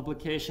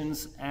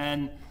multiplications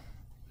and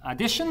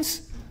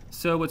additions.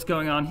 So what's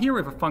going on here,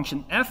 we have a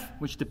function f,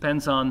 which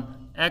depends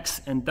on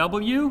x and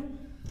w.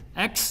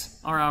 X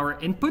are our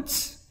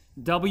inputs.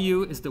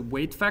 W is the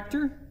weight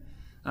vector.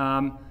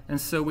 And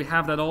so we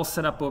have that all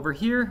set up over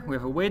here. We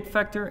have a weight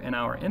vector and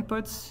our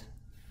inputs.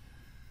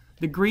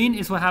 The green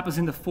is what happens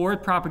in the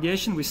forward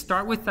propagation. We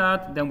start with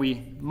that, then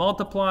we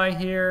multiply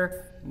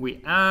here,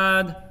 we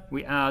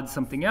add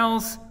something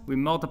else, we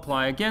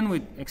multiply again,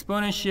 we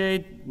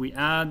exponentiate, we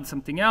add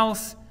something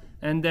else,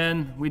 and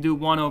then we do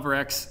 1 over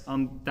x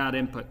on that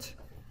input.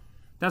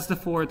 That's the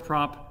forward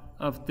prop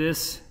of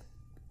this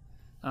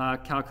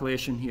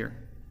calculation here.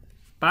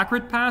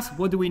 Backward pass,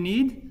 what do we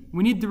need?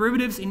 We need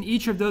derivatives in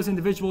each of those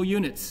individual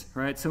units,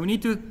 right? So we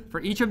need to, for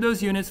each of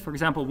those units, for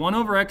example, 1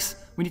 over x,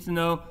 we need to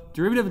know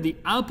derivative of the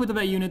output of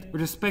that unit with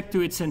respect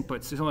to its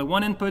inputs. There's only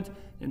one input,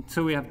 and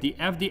so we have the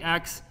f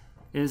dx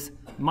is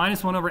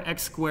minus 1 over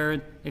x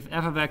squared if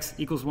f of x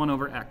equals 1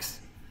 over x.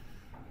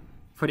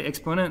 For the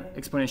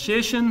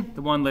exponentiation,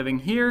 the one living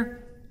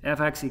here,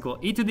 fx equal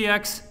e to the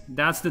x,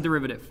 that's the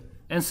derivative,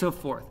 and so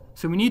forth.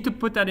 So we need to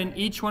put that in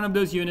each one of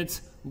those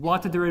units,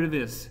 what the derivative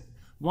is.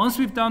 Once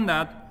we've done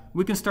that,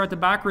 we can start the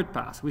backward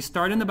pass. We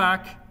start in the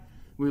back,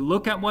 we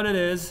look at what it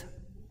is,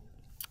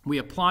 we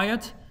apply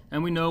it,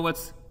 and we know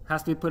what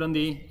has to be put on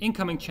the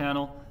incoming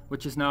channel,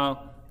 which is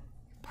now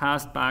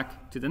passed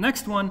back to the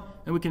next one,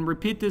 and we can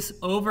repeat this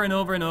over and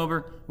over and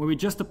over, where we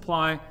just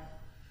apply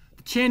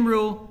the chain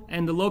rule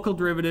and the local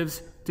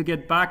derivatives to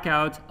get back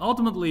out,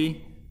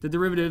 ultimately, the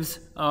derivatives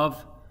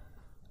of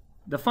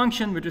the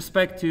function with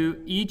respect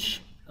to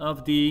each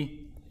of the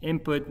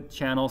input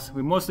channels.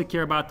 We mostly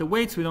care about the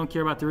weights, we don't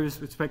care about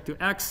derivatives with respect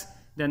to x,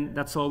 then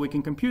that's all we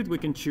can compute, we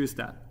can choose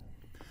that.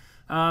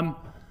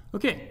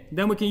 Okay,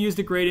 then we can use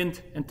the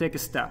gradient and take a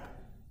step.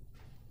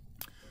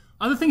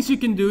 Other things you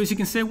can do is you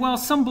can say, well,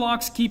 some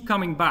blocks keep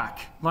coming back.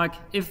 Like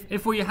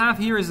if what you have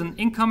here is an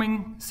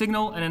incoming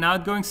signal and an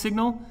outgoing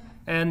signal,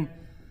 and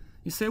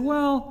you say,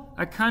 well,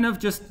 I kind of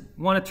just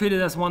want to treat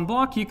it as one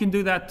block, you can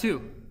do that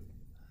too.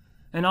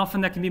 And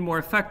often that can be more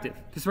effective,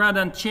 because rather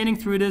than chaining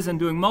through this and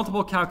doing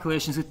multiple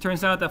calculations, it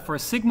turns out that for a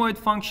sigmoid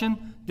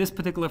function, this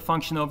particular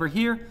function over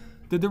here,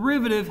 the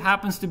derivative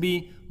happens to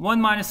be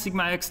 1 minus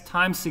sigma x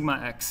times sigma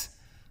x,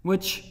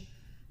 which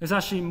is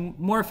actually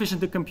more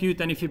efficient to compute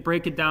than if you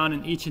break it down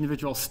in each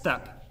individual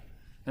step.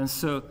 And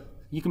so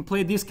you can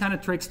play these kind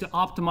of tricks to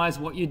optimize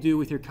what you do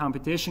with your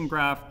computation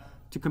graph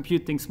to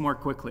compute things more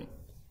quickly.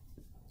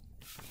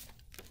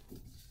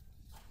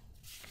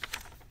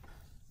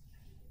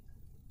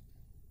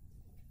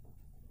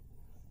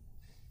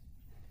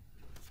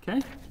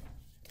 Okay?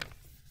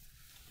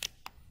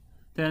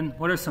 Then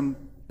what are some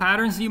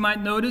patterns you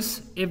might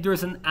notice? If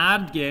there's an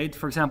add gate,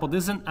 for example,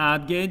 this is an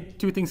add gate,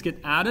 two things get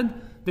added,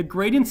 the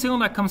gradient signal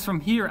that comes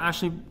from here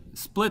actually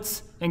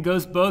splits and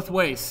goes both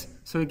ways.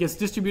 So it gets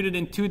distributed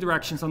in two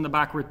directions on the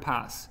backward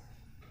pass.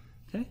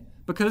 Okay?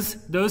 Because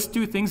those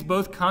two things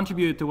both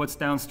contributed to what's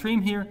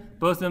downstream here,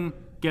 both of them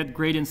get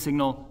gradient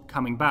signal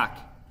coming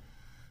back.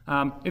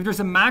 If there's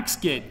a max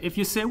gate, if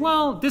you say,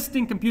 well, this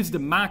thing computes the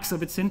max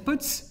of its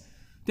inputs,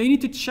 then you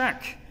need to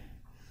check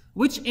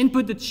which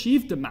input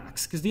achieved the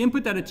max, because the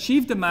input that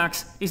achieved the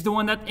max is the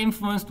one that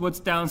influenced what's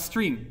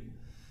downstream.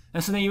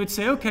 And so then you would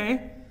say,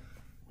 okay,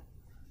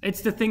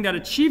 it's the thing that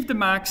achieved the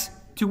max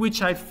to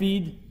which I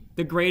feed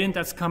the gradient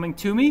that's coming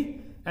to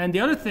me, and the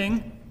other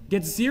thing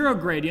gets zero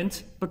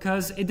gradient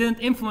because it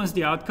didn't influence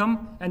the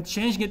outcome, and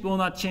changing it will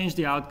not change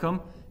the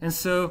outcome, and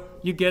so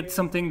you get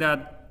something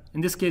that, in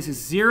this case, is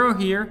 0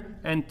 here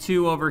and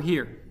 2 over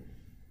here,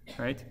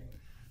 right?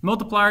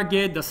 Multiplier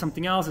gate does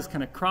something else, it's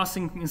kind of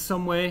crossing in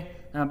some way,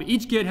 but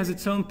each gate has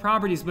its own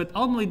properties, but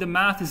ultimately the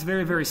math is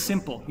very, very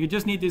simple. You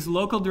just need these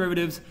local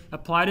derivatives,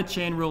 apply the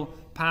chain rule,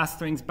 pass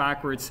things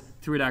backwards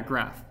through that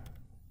graph.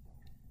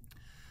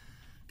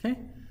 Okay?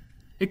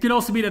 It could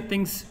also be that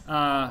things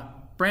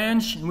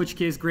branch, in which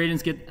case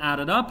gradients get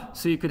added up,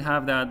 so you could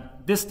have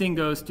that this thing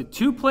goes to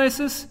 2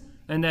 places,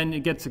 and then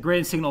it gets a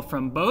gradient signal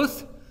from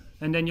both,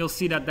 and then you'll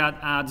see that that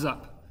adds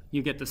up.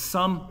 You get the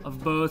sum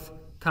of both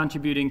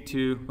contributing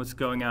to what's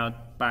going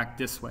out back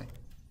this way.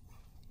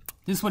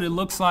 This is what it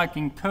looks like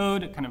in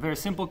code, kind of very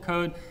simple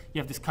code. You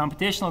have this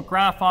computational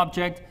graph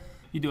object.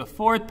 You do a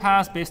forward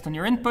pass based on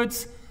your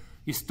inputs.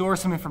 You store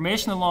some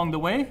information along the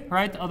way,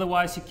 right?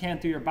 Otherwise, you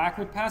can't do your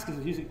backward pass because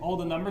it's using all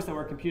the numbers that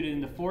were computed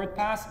in the forward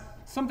pass.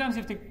 Sometimes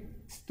you have to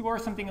store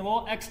something a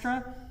little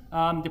extra,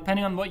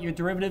 depending on what your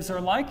derivatives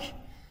are like.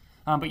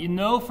 But you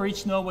know for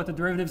each node what the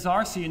derivatives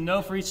are, so you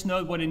know for each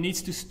node what it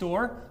needs to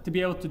store to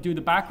be able to do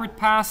the backward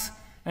pass.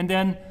 And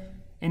then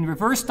in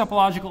reverse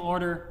topological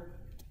order,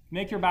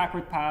 make your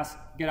backward pass,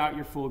 get out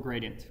your full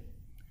gradient.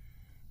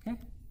 Okay?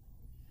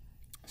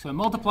 So a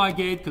multiply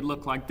gate could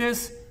look like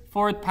this.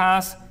 Forward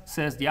pass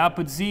says the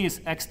output z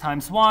is x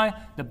times y.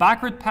 The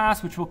backward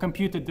pass, which will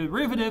compute the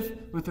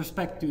derivative with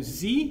respect to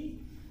z,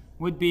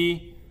 would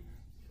be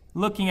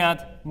looking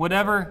at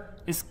whatever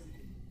is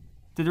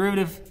the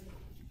derivative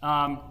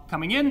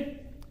coming in,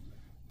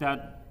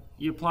 that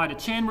you apply the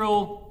chain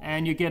rule,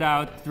 and you get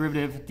out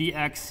derivative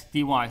dx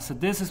dy. So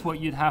this is what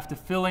you'd have to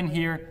fill in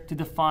here to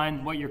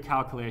define what your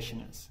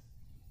calculation is.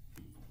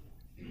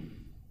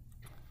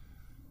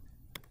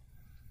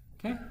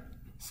 Okay,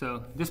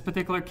 so this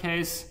particular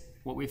case,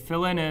 what we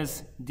fill in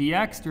is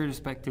dx with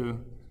respect to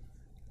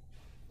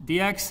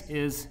dx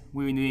is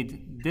we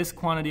need this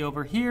quantity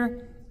over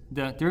here.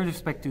 The derivative with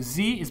respect to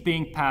z is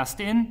being passed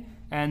in,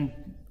 and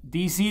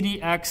dz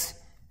dx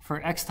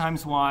for x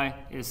times y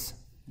is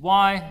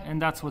y,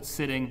 and that's what's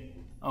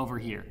sitting over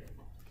here.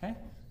 Okay?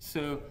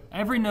 So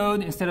every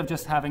node, instead of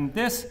just having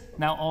this,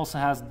 now also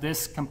has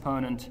this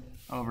component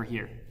over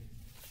here.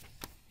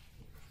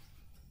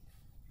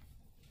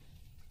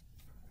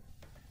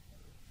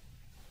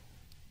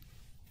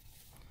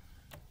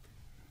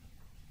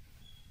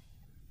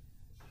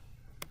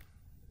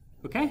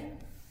 Okay,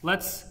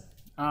 let's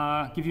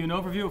give you an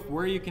overview of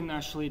where you can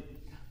actually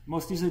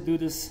most easily do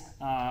this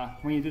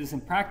when you do this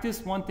in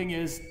practice. One thing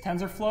is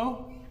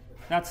TensorFlow.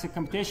 That's a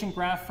computation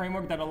graph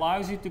framework that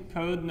allows you to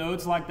code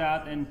nodes like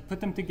that and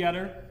put them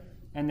together,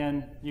 and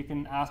then you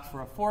can ask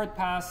for a forward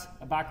pass,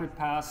 a backward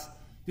pass.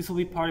 This will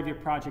be part of your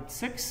project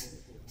 6,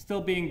 still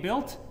being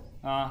built,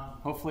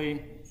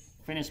 hopefully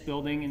finished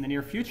building in the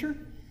near future.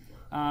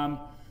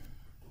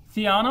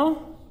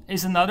 Theano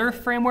is another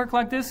framework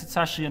like this. It's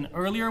actually an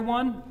earlier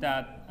one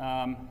that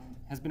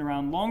has been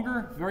around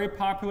longer, very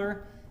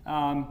popular.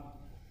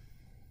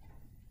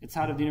 It's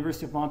out of the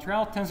University of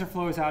Montreal.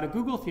 TensorFlow is out of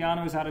Google.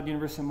 Theano is out of the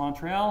University of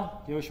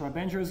Montreal, Yoshua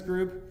Benjo's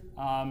group.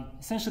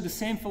 Essentially the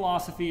same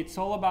philosophy. It's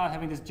all about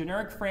having this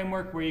generic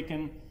framework where you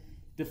can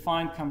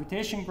define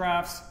computation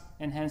graphs,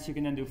 and hence you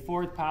can then do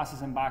forward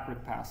passes and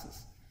backward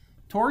passes.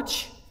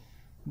 Torch,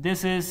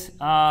 this is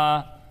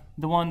the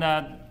one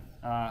that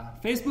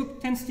Facebook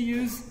tends to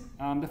use.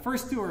 The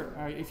first two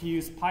are, if you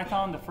use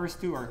Python, the first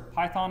two are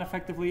Python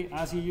effectively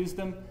as you use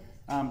them.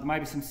 There might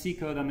be some C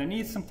code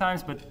underneath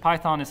sometimes, but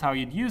Python is how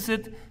you'd use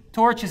it.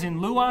 Torch is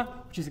in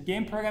Lua, which is a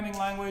game programming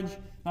language.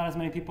 Not as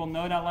many people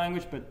know that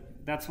language, but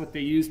that's what they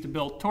use to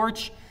build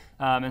Torch.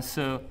 And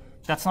so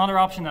that's another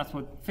option. That's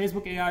what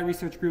Facebook AI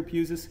Research Group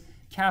uses.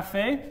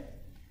 Caffe,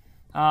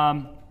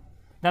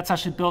 that's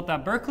actually built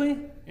at Berkeley.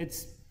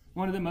 It's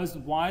one of the most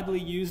widely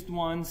used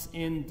ones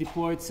in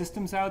deployed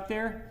systems out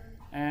there,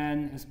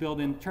 and it's built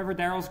in Trevor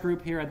Darrell's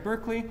group here at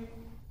Berkeley.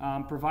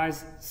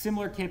 Provides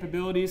similar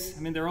capabilities. I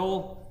mean, they're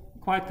all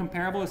quite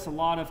comparable. It's a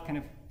lot of kind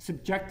of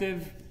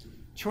subjective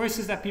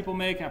choices that people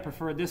make. I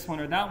prefer this one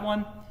or that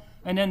one.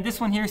 And then this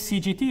one here,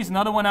 CGT, is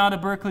another one out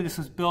of Berkeley. This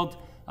was built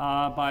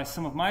by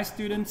some of my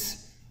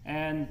students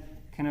and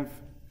kind of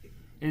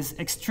is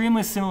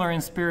extremely similar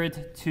in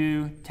spirit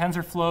to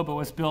TensorFlow, but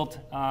was built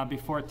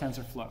before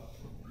TensorFlow.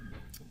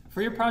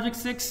 For your project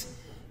 6,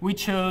 we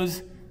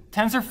chose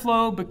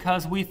TensorFlow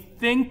because we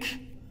think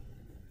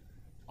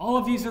all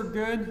of these are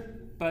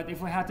good, but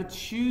if we had to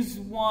choose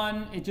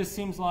one, it just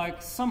seems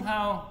like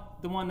somehow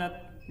the one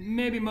that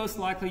maybe most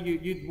likely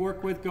you'd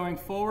work with going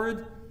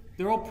forward.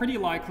 They're all pretty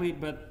likely,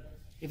 but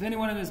if any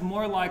one of them is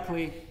more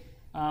likely,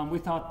 we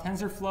thought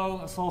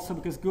TensorFlow, is also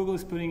because Google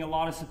is putting a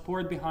lot of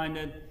support behind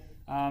it.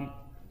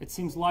 It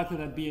seems likely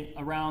that'd be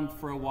around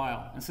for a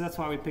while, and so that's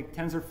why we picked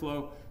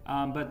TensorFlow.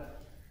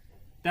 But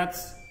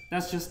that's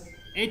just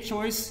a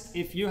choice.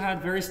 If you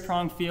had very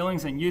strong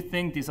feelings and you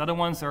think these other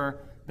ones are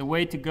the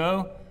way to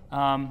go,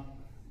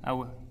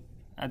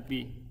 I'd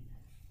be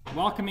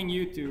welcoming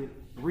you to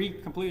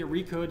completely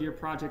recode your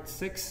project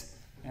 6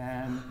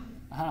 and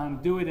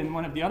do it in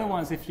one of the other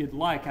ones if you'd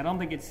like. I don't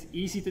think it's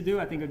easy to do.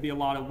 I think it would be a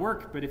lot of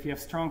work, but if you have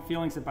strong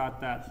feelings about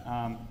that,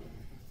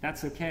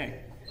 that's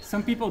okay.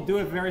 Some people do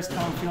have very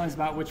strong feelings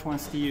about which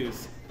ones to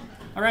use.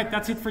 All right,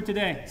 that's it for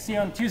today. See you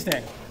on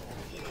Tuesday.